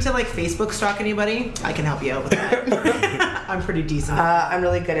 You need to like Facebook stalk anybody? I can help you out with that. I'm pretty decent. I'm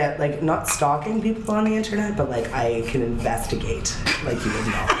really good at like not stalking people on the internet, but like I can investigate, like you would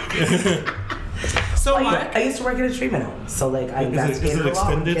know. So I Mark, used to work at a treatment home, so like I Is investigated it a lot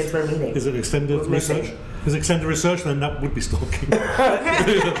when extended? kids were meeting. Is it extended Missing. research? Is it extended research? Then that would be stalking. No,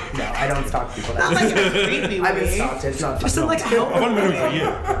 I don't stalk people. not like in a creepy I've been way. stalked. It's not Just fun. in like I've help. only been here for a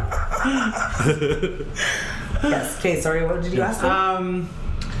year. Yes. Okay. Sorry. What did you ask me?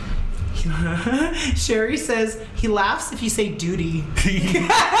 Sherry says he laughs if you say duty.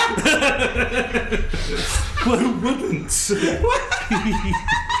 Well, who wouldn't?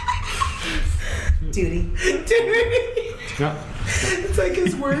 Duty. Duty. Yeah. It's like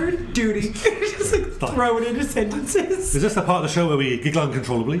his word, duty. Just like throw it into sentences. Is this the part of the show where we giggle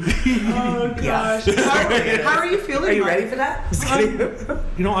uncontrollably? Oh gosh. Yeah. How are you feeling? Are you Mark? ready for that? Just kidding.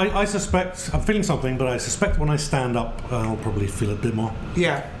 You know, I suspect, I'm feeling something, but I suspect when I stand up, I'll probably feel a bit more.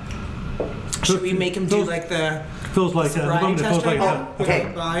 Yeah. Should we make him do like the Feels like, sobriety it test feels like right now?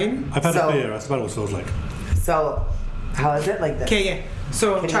 okay. Fine. I've had So- a beer, that's about what it feels like. So, how is it like this? Okay, yeah.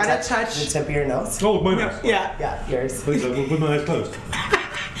 So Can you try to the touch. tip of your nose. Oh, my nose. Yeah. Yeah, yours. Please, with my eyes closed.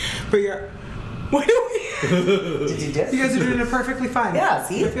 But you're. What are we? Did you do it? You guys are doing it perfectly fine. Yeah,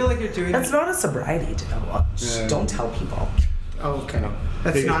 see? I feel like you're doing That's it. not a sobriety deal. Yeah. Don't tell people. Oh, okay.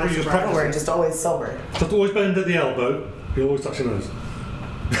 That's Yeah, not you a just surprise. Don't worry, just always sober. Just always bend at the elbow, you always touch your nose.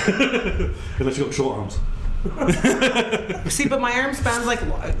 Unless you've got short arms. See, but my arm span's like,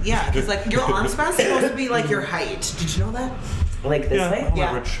 yeah, because like your arm span's supposed to be like your height. Did you know that? Like this way?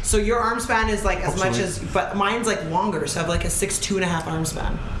 Yeah. Leverage. So your arm span is like as much Approximately. as, but mine's like longer. So I have like a 6'2.5" arm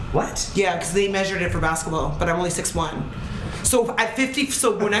span. What? Yeah, because they measured it for basketball, but I'm only 6'1". So at 50,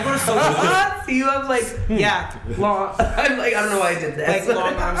 so when I go to social, So you have like yeah, long. I'm like, I don't know why I did this. like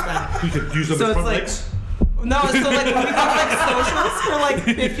long arm span. You could use them So as it's front like- legs. No, so like when we go to like socials for like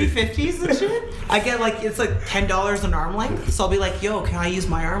 50-50s and shit, I get like it's like $10 an arm length. So I'll be like, yo, can I use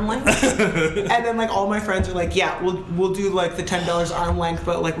my arm length? And then like all my friends are like, yeah, we'll do like the $10 arm length,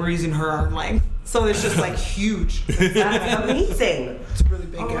 but like we're using her arm length. So it's just like huge. That's amazing. It's really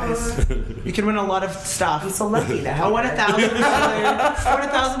big, guys. You can win a lot of stuff. I'm so lucky to I have won her.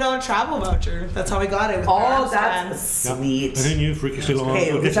 $1,000 travel voucher. That's how we got it. With Oh, arm that's span. sweet. And then you freakishly long.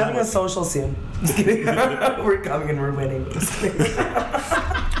 Hey, arms. we're having a social soon. Just kidding. We're coming and we're winning. Just kidding.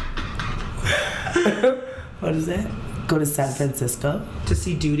 What is it? Go to San Francisco. To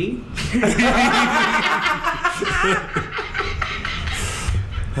see Duty.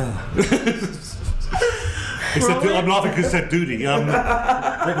 I'm laughing because it said duty. What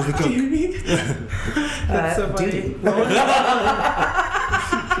was the joke? That's so funny.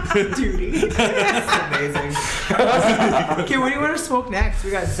 Duty. Duty. That's amazing. Okay, what do you want to smoke next?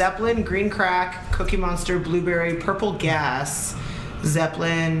 We got Zeppelin, Green Crack, Cookie Monster, Blueberry, Purple Gas,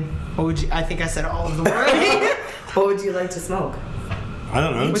 Zeppelin. What would you? I think I said all of them already. What would you like to smoke? I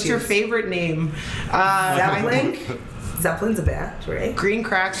don't know. What's your favorite name? Zeppelin? Zeppelin's a band, right? Green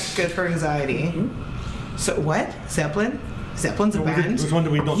Crack's good for anxiety. So what? Zeppelin? Zeppelin's a band. Which one do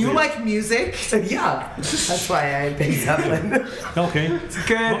we not You do? like music? Yeah. That's why I picked Zeppelin. Okay.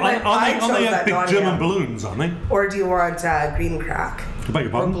 Good. Well, I aren't chose they that, big not German him. balloons, aren't they? Or do you want green crack? I beg your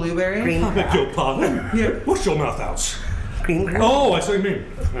Or pardon. blueberry? Green I beg crack. your pardon. Yeah. Wash your mouth out. Green crack. Oh, I see what you mean.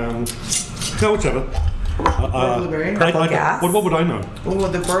 No, whichever. Blueberry? Purple gas? What would I know? Oh,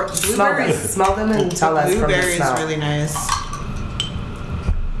 the Smell blueberry. them. Smell them and tell us from the Blueberry is smell. really nice.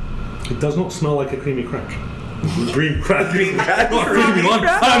 It does not smell like a creamy crack. Green crack. Green crack? Not a creamy one.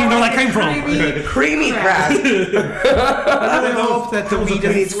 crack? I don't even know where that came from. Creamy. Creamy crack. I really hope that the weed We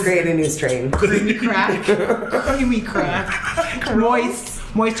need is to create a new strain. creamy crack. Creamy crack. Moist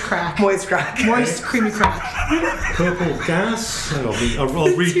crack. Moist crack. Moist creamy crack. Purple gas. I'll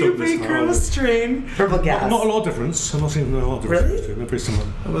read them this time. strain. Purple gas. Not a lot of difference. I'm not seeing a lot of difference. Really? They're pretty similar.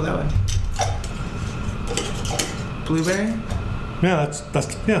 What about that one? Blueberry? Yeah,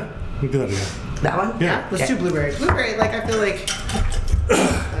 that's yeah. We can do that again. That one? Yeah. Let's do blueberry. Blueberry, like I feel like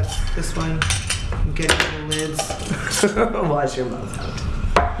that's this one. Get the lids. Wash your mouth out.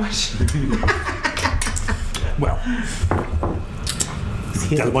 Well,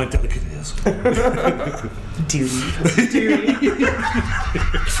 that's my delicate ears. Duty.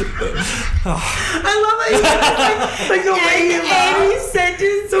 I love how you Like the way you laugh. any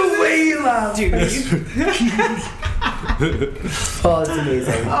sentence. The way you laugh. Oh, it's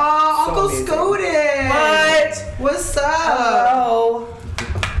amazing. Oh, Uncle amazing. Scoden. What? What's up? Hello.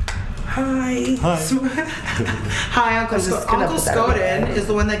 Hi. Hi. Hi, Uncle I'm just Scoden. gonna Uncle put that over Scoden there. is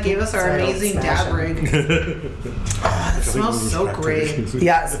the one that gave us our So I don't amazing smash dab it. rig. Oh, that smells so great.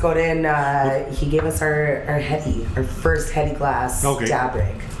 Yeah, Scoden, he gave us our first Heady glass Okay. dab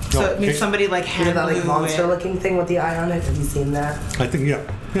rig. So it means Okay. somebody like You know hand that like blew monster it. looking thing with the eye on it? Have you seen that? I think yeah.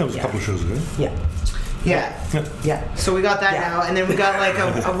 Yeah, it was a Yeah. couple of shows ago. Yeah. Yeah. Yeah. Yeah. So we got that Yeah. now, and then we got like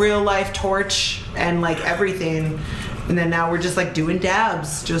a real life torch and like everything, and then now we're just like doing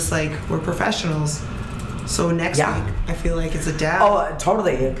dabs, just like we're professionals. So next Yeah. week, I feel like it's a dab. Oh,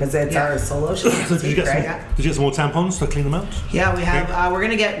 totally, because it's Yeah. our solo show So next did you week, get some? right? Yeah. Did you get some more tampons to clean them out? Yeah, we have. We're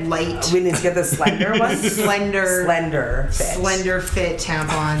gonna get light, We need to get the slender one. slender fit.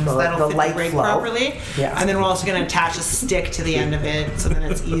 tampons The that'll fit light the rig flow. properly. Yeah. And then we're also gonna attach a stick to the end of it, so then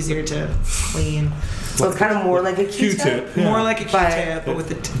it's easier to clean. So it's kind of more like a Q-tip. Q-tip. Yeah. More like a But- Q-tip, but with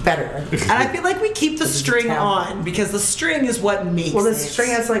the. Better. And I feel like we keep the string tampon. on because the string is what makes Well, the it. string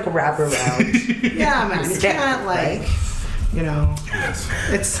has to like wrap around. Yeah, man. You Stick, can't like, right? you know,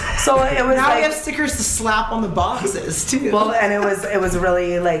 it's. So it was Now we like, have stickers to slap on the boxes too. well, and it was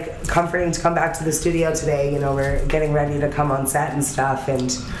really like comforting to come back to the studio today. You know, we're getting ready to come on set and stuff,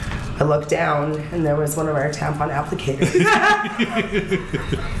 and I looked down and there was one of our tampon applicators.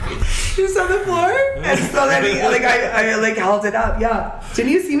 Just on the floor. And so then I like held it up. Yeah.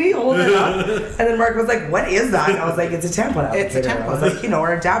 Didn't you see me hold it up? And then Mark was like, "What is that?" And I was like, "It's a tampon applicator." It's a tampon. I was like,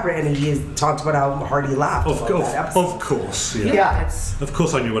 or a dabber, and he talked about how hard he laughed. Of about course. that episode. Of course. Yeah. Yeah. It's, Of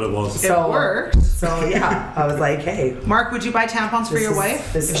course, I knew what it was. So- it worked. So yeah, I was like, "Hey, Mark, would you buy tampons for This your is-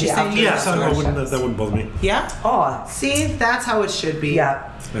 wife? this If is she's the saying after- yes? Yes, Yeah. that wouldn't bother me. Yeah. oh, See, that's how it should be. yeah."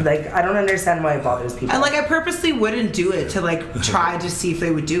 Like I don't understand why it bothers people. And like I purposely wouldn't do it to like try to see if they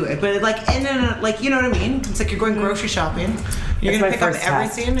would do it, but like in and like, you know what I mean? It's like you're going grocery shopping. You're It's gonna my pick up first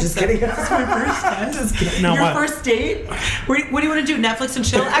test. everything. Just kidding. It's my first test. Just kidding. No, Your what? first date? What do you want to do? Netflix and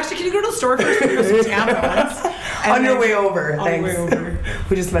chill? Actually, can you go to the store first and pick up some tampons? And On your then- way over. On Thanks. your way over.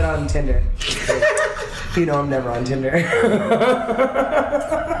 We just met on Tinder. You know I'm never on Tinder.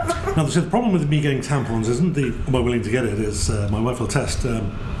 Now, the problem with me getting tampons isn't am I willing to get it, is my wife will test.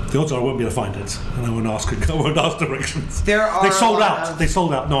 The odds are I won't be able to find it, and I won't ask directions. There are They a sold lot out. of- They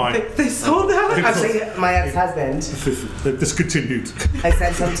sold out. No, They sold out? Actually, my ex-husband, They've discontinued. I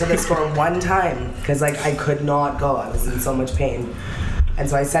sent him to the store one time because like I could not go. I was in so much pain. And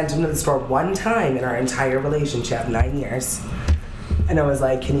so I sent him to the store one time in our entire relationship, 9 years. And I was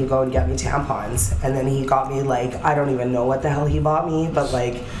like, can you go and get me tampons? And then he got me like, I don't even know what the hell he bought me, but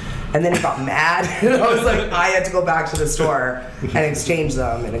like, and then he got mad. And I was like, I had to go back to the store and exchange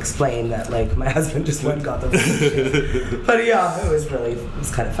them and explain that like my husband just went and got them. But yeah, it was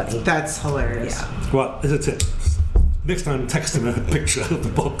kind of funny. That's hilarious. Yeah. Well, as a tip, next time text him a picture of the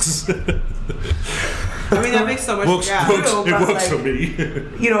box. I mean, that makes so much Works, yeah. works, True, it but, works for like- me.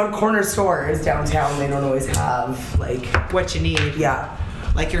 You know, at corner stores downtown, they don't always have like, What you need. yeah.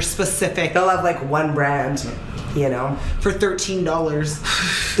 Like your specific They'll have like one brand, you know? for $13.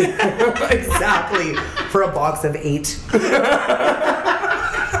 Exactly. For a box of 8.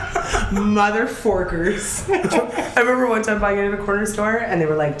 Motherforkers. I remember one time buying it at a corner store and they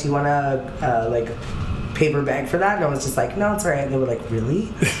were like, do you want a like paper bag for that? And I was just like, no, it's all right. And they were like, really?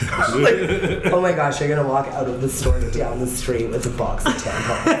 Like, oh my gosh, you're going to walk out of the store down the street with a box of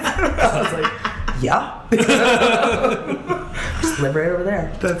tampons. I was like, yeah. Just live right over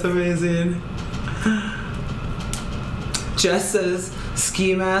there. That's amazing. Jess says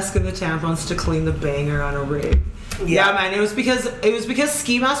ski mask and the tampons to clean the banger on a rig. Yeah, man. It was because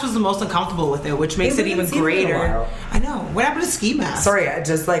ski mask was the most uncomfortable with it, which makes Hey, it we even haven't seen it in a greater. while. I know. What happened to ski mask? Sorry, I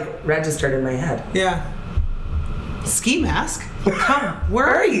just like registered in my head. Yeah. Ski mask? Come. Where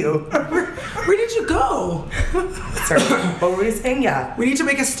Where are you? Where did you go? Sorry, what were we saying? Yeah. We need to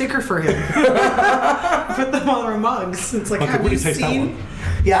make a sticker for him. Put them on our mugs. It's like, Okay, have what do you you taste that seen? one?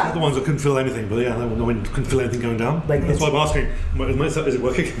 The Yeah. other ones that couldn't feel anything, but yeah, that one couldn't feel anything going down. Like That's this. why I'm asking, is it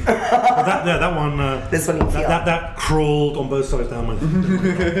working? that one. This one you feel. That crawled on both sides down my.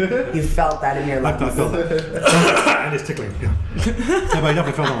 You felt that in your I lungs. felt that. And it's tickling. Yeah. Yeah, but I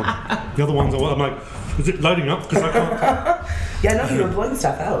definitely felt that one. The other ones, I'm like, is it loading up? Because I can't. Yeah, no, you were blowing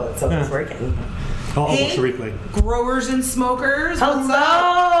stuff out, so it's working. I'll watch the replay. Growers and smokers. What's up?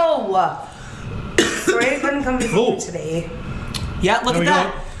 Hello! Sorry I couldn't come visit Oh. you today. Yeah, look There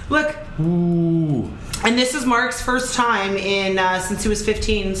at we that. Look. Ooh. And this is Mark's first time in since he was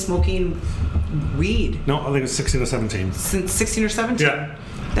 15 smoking weed. No, I think it's 16 or 17. Since 16 or 17. Yeah.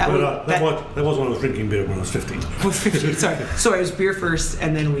 That But, was that was when I was drinking beer when I was 15. was 15. Sorry. Sorry, it was beer first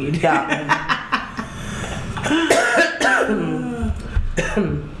and then weed. Yeah.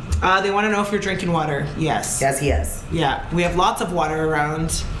 They want to know if you're drinking water. Yes. Yes, he is. Yeah. We have lots of water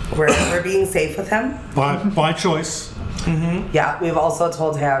around. We're being safe with him. By choice. Yeah, we've also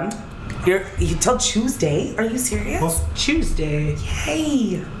told him. Till Tuesday? Are you serious? Well, Tuesday.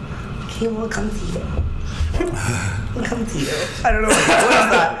 Hey. Okay, we'll come to you. We'll come to you. I don't know what is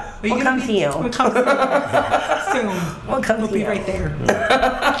that. Are you We'll gonna come be- to you. We'll come soon. We'll come We'll to be you. right there.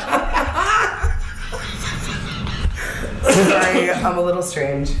 Sorry, I'm a little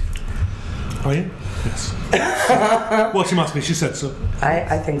strange. are you? Yes. Well, she must be. She said so.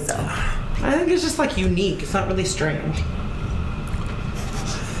 I think so. I think it's just like unique. It's not really strange.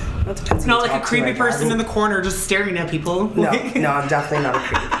 That depends It's who not you like a talk to, creepy I guess. person in the corner just staring at people. No, I'm definitely not a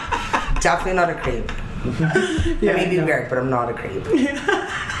creep. Definitely not a creep. Yeah, I may be no. weird, but I'm not a creep.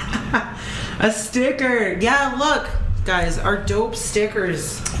 A sticker. Yeah, look, guys, our dope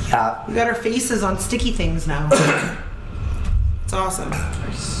stickers. Yeah. We got our faces on sticky things now. It's awesome.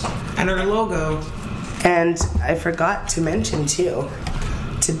 And our logo. And I forgot to mention too,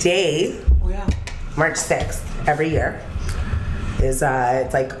 today, Oh yeah. March 6th, every year, is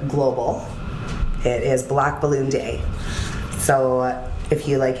it's like global. It is Black Balloon Day. So if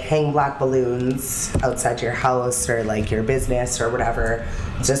you like hang black balloons outside your house or like your business or whatever,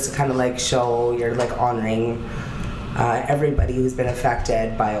 just to kind of like show you're like honoring everybody who's been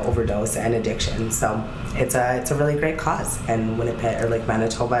affected by overdose and addiction. So it's a really great cause, and Winnipeg or like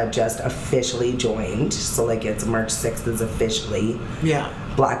Manitoba just officially joined. So like it's March 6th is officially Yeah.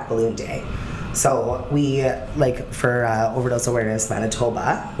 Black Balloon Day. So we like for Overdose Awareness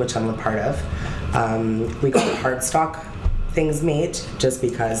Manitoba, which I'm a part of, we got cardstock things made just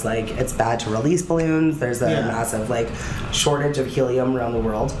because like it's bad to release balloons. There's a Yeah. massive like shortage of helium around the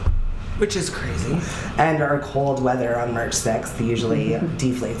world. Which is crazy. And our cold weather on March 6th usually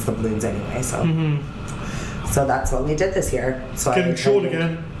deflates the balloons anyway. So so that's what we did this year. So Getting short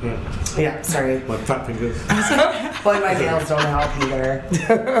again. Yeah, sorry. My fat fingers. Well, my nails don't help either.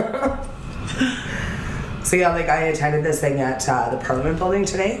 So yeah, like I attended this thing at the Parliament building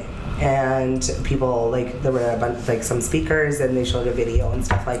today, and people, like, there were a bunch, like, some speakers, and they showed a video and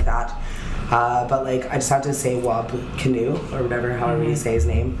stuff like that. But like I just have to say, Wab Canoe or whatever, however you say his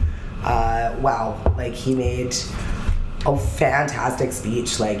name. Wow, like he made a fantastic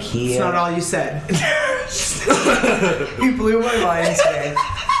speech. Like he. It's not all you said. He blew my mind today.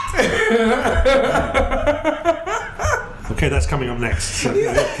 Okay, that's coming up next. So,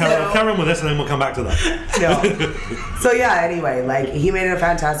 carry on with this, and then we'll come back to that. No. So yeah, anyway, like he made a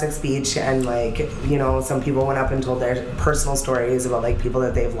fantastic speech, and like, you know, some people went up and told their personal stories about like people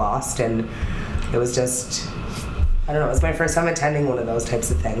that they've lost, and it was just, I don't know, it was my first time attending one of those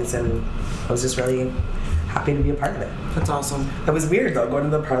types of things, and I was just really happy to be a part of it. That's awesome. It was weird though, going to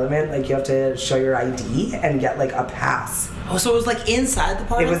the Parliament, like you have to show your ID and get like a pass. Oh, so it was like inside the It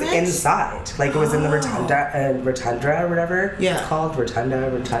Parliament? was inside, like it was in the rotunda or whatever it's called,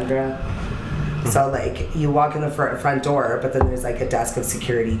 rotunda. So like you walk in the front door, but then there's like a desk of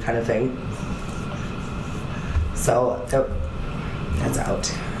security kind of thing. So that's out.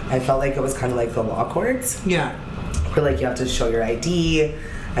 I felt like it was kind of like the law courts. Yeah. Where like you have to show your ID,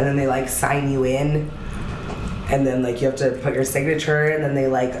 and then they like sign you in, and then like you have to put your signature, and then they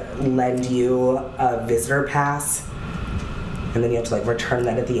like lend you a visitor pass. And then you have to like return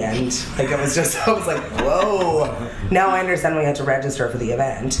that at the end. Like it was just, I was like, whoa. Now I understand why you have to register for the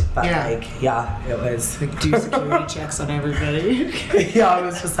event. But like, yeah, it was. Like do security checks on everybody. Yeah, I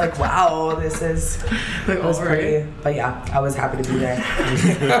was just like, wow, this is, like, it was pretty. But yeah, I was happy to be there. The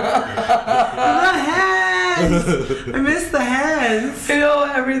hands! I miss the hands. You know,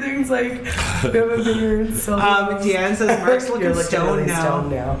 everything's like, we haven't been here in so long. Deanne says Mark's looking You're stoned really now.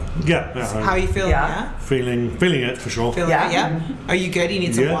 stoned now. Yeah. How you feeling? Yeah. Feeling it for sure. Feeling Yeah. it, yeah? Are you good? You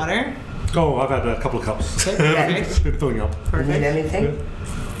need some water? Oh, I've had a couple of cups. Perfect. Been filling up. You need anything?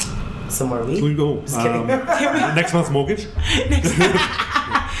 Some more weed? We go. Just kidding. Next month's mortgage.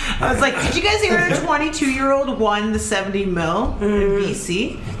 I was like, did you guys hear the 22-year-old won the 70 mil in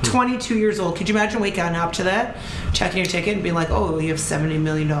BC? 22 years old. Could you imagine waking up to that, checking your ticket, and being like, oh, you have $70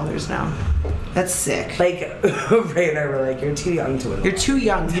 million now? That's sick. Like, Ray and I were like, you're too young to win. You're too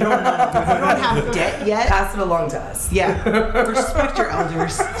young. You don't know. You don't have debt yet. Pass it along to us. Yeah. Respect your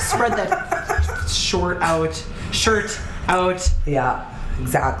elders. Spread that shirt out. Yeah,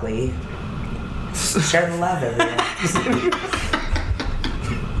 exactly. Share the love, everyone.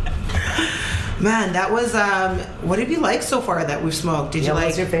 Man, that was, what have you liked so far that we've smoked? Did you like?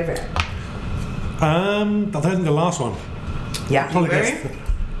 What's your favorite? I think the last one. Yeah. Probably Blueberry? just,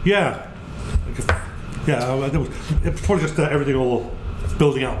 yeah. It was probably just everything all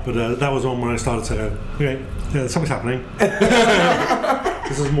building up, but that was on when I started to go, okay, yeah, something's happening.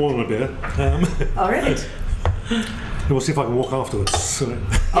 This is more than a beer. All right. We'll see if I can walk afterwards. So.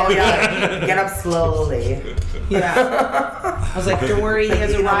 Oh yeah, get up slowly. Yeah. I was like, don't worry, he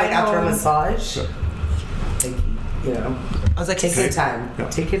has a You know, ride like after a home. massage. Like, you know, I was like, take your time. Yeah.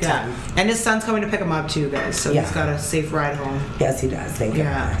 Take your yeah. time. And his son's coming to pick him up too, guys. So Yeah. he's got a safe ride home. Yes, he does. Thank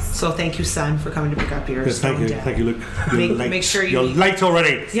Yeah. goodness. So thank you, son, for coming to pick up your Yes, thank stone you. dad. Thank you, Luke. You're Make- late. make sure You're you- late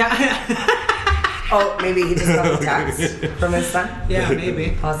already. Yeah. Oh, maybe he just got a text from his son. Yeah,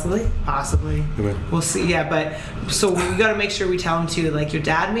 maybe. Possibly. Possibly. Okay. We'll see. Yeah, but so we got to make sure we tell him too. Like, your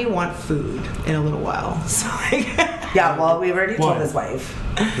dad may want food in a little while. So like, Yeah. Well, we've already told Why? his wife.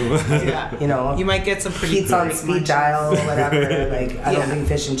 yeah, You know, you might get some pretty Pete's on great speed munchies. dial, whatever. Like, I Yeah. don't think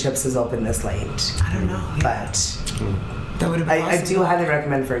Fish and Chips is open this late. I don't know. But That would have been I awesome. do highly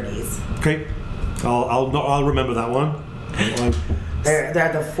recommend Fergie's. Okay. I'll remember that one. They're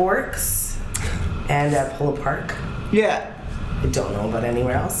at the Forks and at Polo Park. Yeah. I don't know about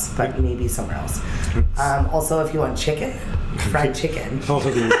anywhere else, but maybe somewhere else. Also, if you want chicken, fried chicken. Also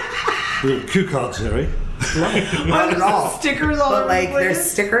the little cue cards there, eh? Not at all. Stickers all But over like, the place.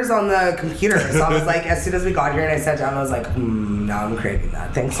 there's stickers on the computer. So I was like, as soon as we got here and I sat down, I was like, now I'm craving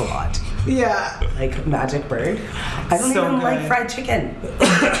that. Thanks a lot. Yeah. Like Magic Bird. I don't So even good. like fried chicken.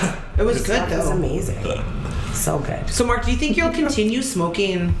 It was good That was though. amazing. So good. So Mark, do you think you'll continue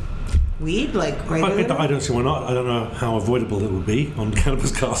smoking weed like regularly? I don't see why not. I don't know how avoidable it would be on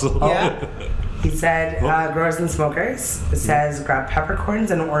Cannabis Castle. Yeah. He said, growers and smokers, it says grab peppercorns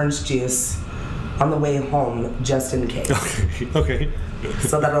and orange juice on the way home just in case. Okay.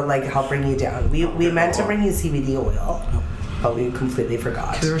 So that'll like help bring you down. We meant to bring you CBD oil, but we completely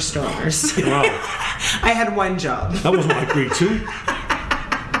forgot. They were stoners. Wow. I had one job. That wasn't what I agreed to.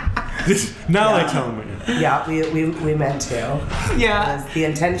 Now they tell me. Yeah, we meant to. Yeah. The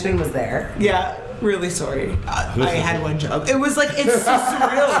intention was there. Yeah. Really sorry. I had one job. It was like, it's so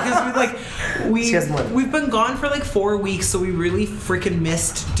surreal because we've been gone for like 4 weeks, so we really freaking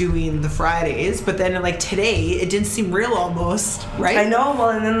missed doing the Fridays. But then like today, it didn't seem real almost, right? I know. Well,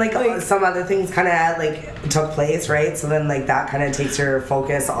 and then like some other things kind of like took place, right? So then like that kind of takes your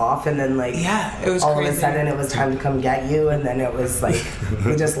focus off, and then like it was all crazy. of a sudden it was time to come get you, and then it was like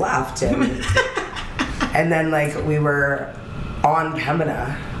we just left, and then like we were on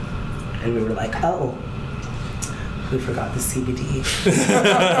Pembina. And we were like, oh, we forgot the CBD.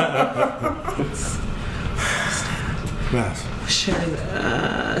 Yes.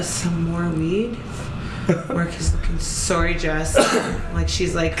 Should some more weed? Work is looking. Sorry, Jess. Like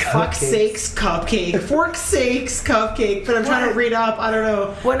she's like, fuck sakes, cupcake. Fork sakes, cupcake. But I'm trying to read up. I don't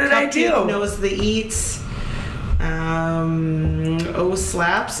know. What did I do? Cupcake knows the eats.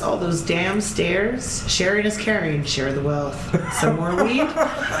 Slaps all those damn stairs. Sharing is caring. Share the wealth. Some more weed.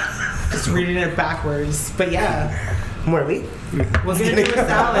 Just reading it backwards, but yeah. More weed? We're gonna do a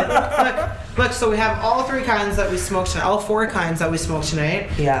salad. Look, so we have all 3 kinds that we smoked tonight, all 4 kinds that we smoked tonight.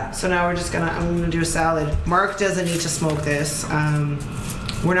 Yeah. So now I'm gonna do a salad. Mark doesn't need to smoke this.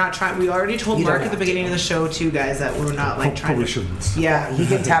 We're not trying. We already told Mark at the beginning of the show too, guys, that we're not like trying. Probably to. Shouldn't. Yeah. He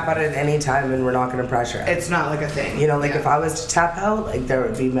can tap out at any time, and we're not going to pressure him. It's not like a thing. You know, like if I was to tap out, like there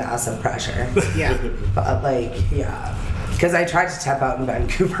would be massive pressure. Yeah. But like, yeah. Because I tried to tap out in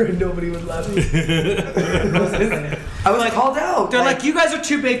Vancouver and nobody would let me. I was like called out. They're like, you guys are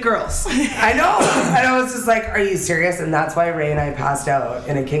 2 big girls. I know. And I was just like, are you serious? And that's why Ray and I passed out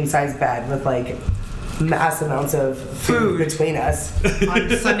in a king-size bed with like mass amounts of food between us. On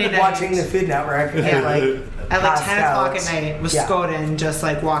Sunday night. Watching the Food Network. Yeah. And like at like 10 o'clock out. at night, was Skoden just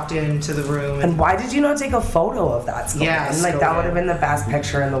like walked into the room. And why did you not take a photo of that, Skoden? Yeah, like that would have been the best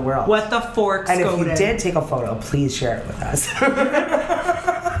picture in the world. What the fork, And Skoden? if you did take a photo, please share it with us.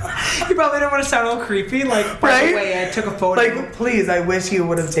 You probably don't want to sound all creepy. Like, by the way, I took a photo. Like, please, I wish you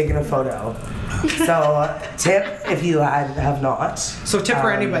would have taken a photo. So, tip if you have not. So, tip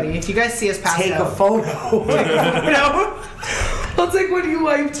for anybody. If you guys see us pass take out. a photo. You know? It's like when you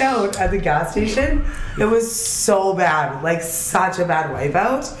wiped out at the gas station. It was so bad. Like, such a bad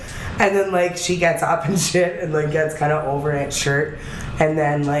wipeout. And then, like, she gets up and shit and, like, gets kind of over its shirt. And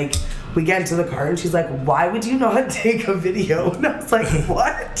then, like, we get into the car and she's like, why would you not take a video? And I was like,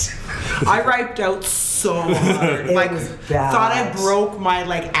 what? I wiped out so hard. Like, thought I broke my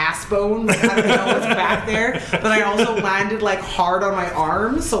like ass bone. Like, I don't know what's back there. But I also landed like hard on my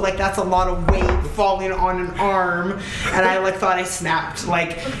arm. So like that's a lot of weight falling on an arm. And I like thought I snapped.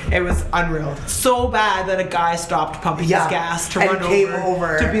 Like it was unreal. So bad that a guy stopped pumping his gas to run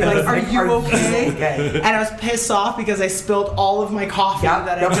over to be like, are you okay? And I was pissed off because I spilled all of my coffee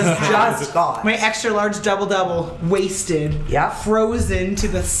that I just got. My extra large double wasted. Yeah. Frozen to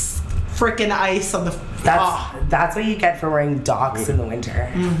the frickin' ice on the. That's what you get for wearing docks in the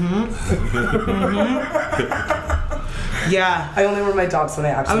winter. Yeah. I only wear my docks when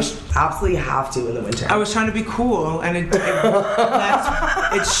I absolutely have to in the winter. I was trying to be cool, and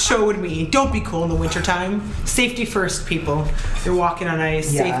it showed me. Don't be cool in the wintertime. Safety first, people. You're walking on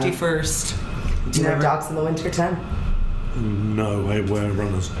ice. Yeah. Safety first. Do you wear docks in the wintertime? No, I wear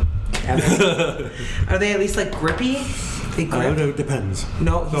runners. Are they at least like grippy? They grip? It depends.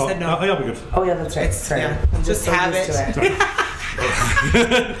 No, he said no. I'll be good. Oh yeah, that's right. Sorry. Yeah, I'm just so have used it. to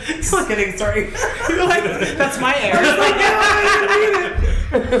Just kidding, sorry. You're like, that's my air. He's like, yeah, I need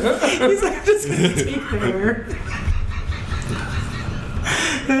it. He's like, I'm just gonna take the air.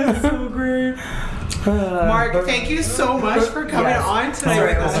 That's so great. Mark, thank you so much for coming on tonight.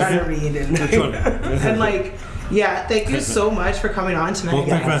 Sorry, I was trying to read and like, yeah, thank you so much for coming on tonight. Well,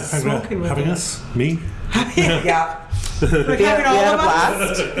 thanks for having us. Me? Yeah. Like having all of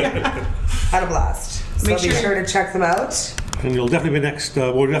us. Had a blast. So be sure to check them out. And you'll definitely be next.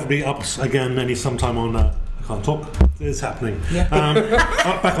 We'll definitely be up again sometime on. I can't talk. It's happening. Yeah.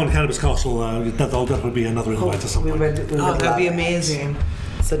 Back on Cannabis Castle. That'll definitely be another invite to something. That'd be amazing.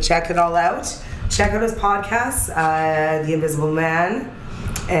 So check it all out. Check out his podcasts, The Invisible Man,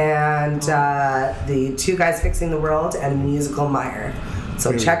 and the Two Guys Fixing the World, and Musical Meyer.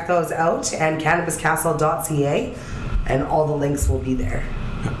 So check those out, and cannabiscastle.ca, and all the links will be there.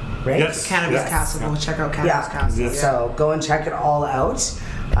 Right? Yes. Cannabis Castle. We'll check out Cannabis Castle. Yes. So go and check it all out.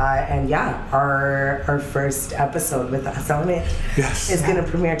 And yeah, our first episode with us on it is going to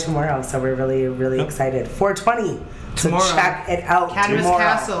premiere tomorrow. So we're really, really excited. 420. Tomorrow. So check it out. Cannabis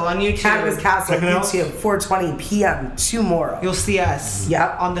Castle on YouTube. Cannabis Castle on YouTube. 4:20 p.m. tomorrow. You'll see us.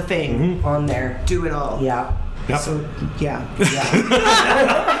 Yep. On the thing. On there. Do it all. Yeah. Yep. So, yeah.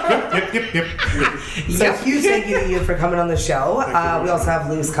 Yep. So huge thank you to you for coming on the show. We also have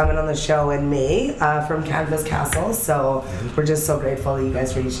Luce coming on the show in May from Canvas Castle. So we're just so grateful that you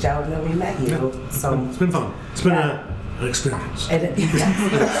guys reached out and that we met you. Yeah. So It's been fun. It's been an experience. I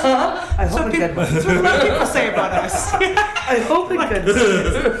hope a good one. That's what a lot of people say about us. I hope a good one.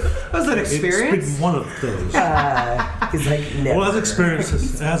 Was it an experience? It's been one of those. He's like, no. Well, as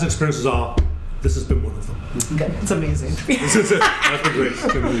experiences are, this has been one of them. Good. It's amazing. That's been great.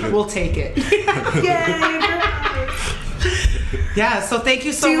 It's been really good. We'll take it. Yay! Yeah, so thank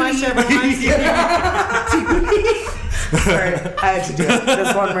you so much, everyone. Sorry, I had to do it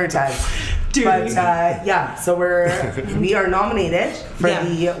just one more time. But so we are nominated for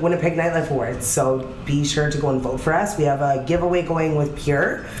the Winnipeg Nightlife Awards. So be sure to go and vote for us. We have a giveaway going with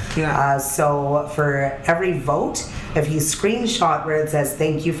Pure. Yeah. So for every vote, if you screenshot where it says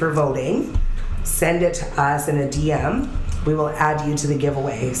 "Thank you for voting," send it to us in a DM. We will add you to the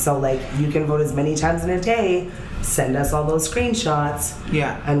giveaway. So like you can vote as many times in a day. Send us all those screenshots.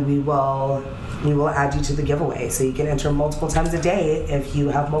 Yeah. And we will add you to the giveaway. So you can enter multiple times a day if you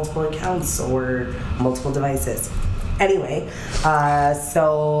have multiple accounts or multiple devices. Anyway, that.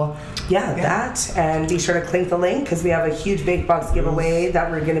 And be sure to click the link because we have a huge big box giveaway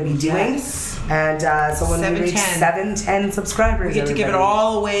that we're going to be doing. Yes. And so when we reach 710 subscribers, we get to give it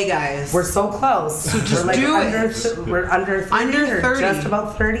all away, guys. We're so close. So just we're like do we're under 30 Under 30. Or just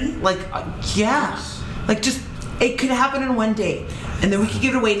about 30. Like, Like, just, it could happen in one day. And then we could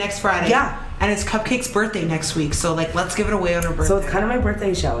give it away next Friday. Yeah. And it's Cupcake's birthday next week. So, like, let's give it away on her birthday. So it's kind of my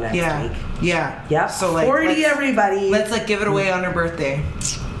birthday show next week. Yeah. Yep. So, like, 40 everybody. Let's, like, give it away on her birthday.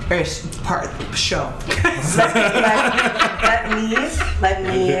 Or show.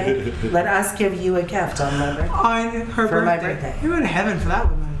 Let us give you a gift on my birthday. On her For birthday. my birthday. You're in heaven for that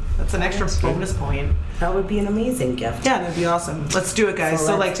one, man. That's an extra bonus point. That would be an amazing gift. Yeah, that'd be awesome. Let's do it, guys.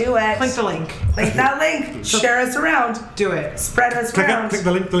 So let's do it. Click the link. Click that link. Share us around. Do it. Spread us Click around. it. Click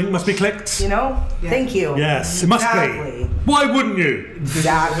the link. The link must be clicked. You know? Yeah. Thank you. Yes, it must Exactly. be. Why wouldn't you?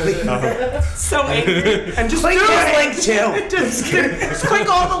 Exactly. So angry. And just Click do this it. link too. Just click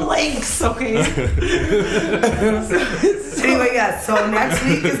all the links, okay? Anyway, so next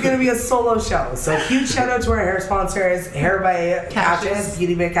week is going to be a solo show. So huge shout out to our hair sponsors, Hair by Cassius,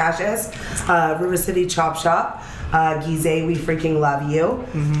 Beauty by Cassius, River City Chop Shop, Gize, we freaking love you.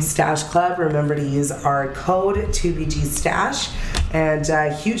 Stash Club, remember to use our code 2BGStash. And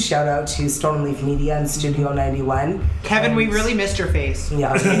huge shout out to Stone and Leaf Media and Studio 91. Kevin, we really missed your face.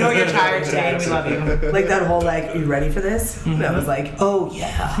 Yeah. We know you're tired today and we love you. Like that whole are you ready for this? And I was like, oh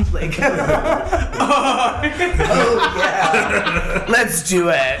yeah. Like oh yeah. Let's do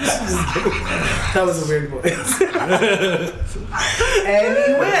it. That was a weird voice.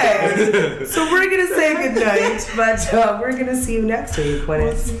 Anyway, so we're gonna say goodnight, but we're gonna see you next week when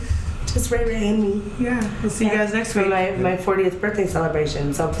it's just Ray and me. Yeah, we'll see you guys next week. For my 40th birthday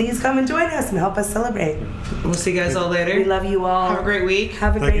celebration. So please come and join us and help us celebrate. We'll see you guys all later. We love you all. Have a great week.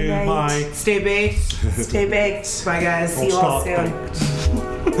 Have a Thank great you. night. Bye. Stay baked. Stay baked. Bye, guys. See you all Stop.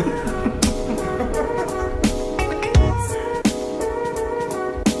 soon.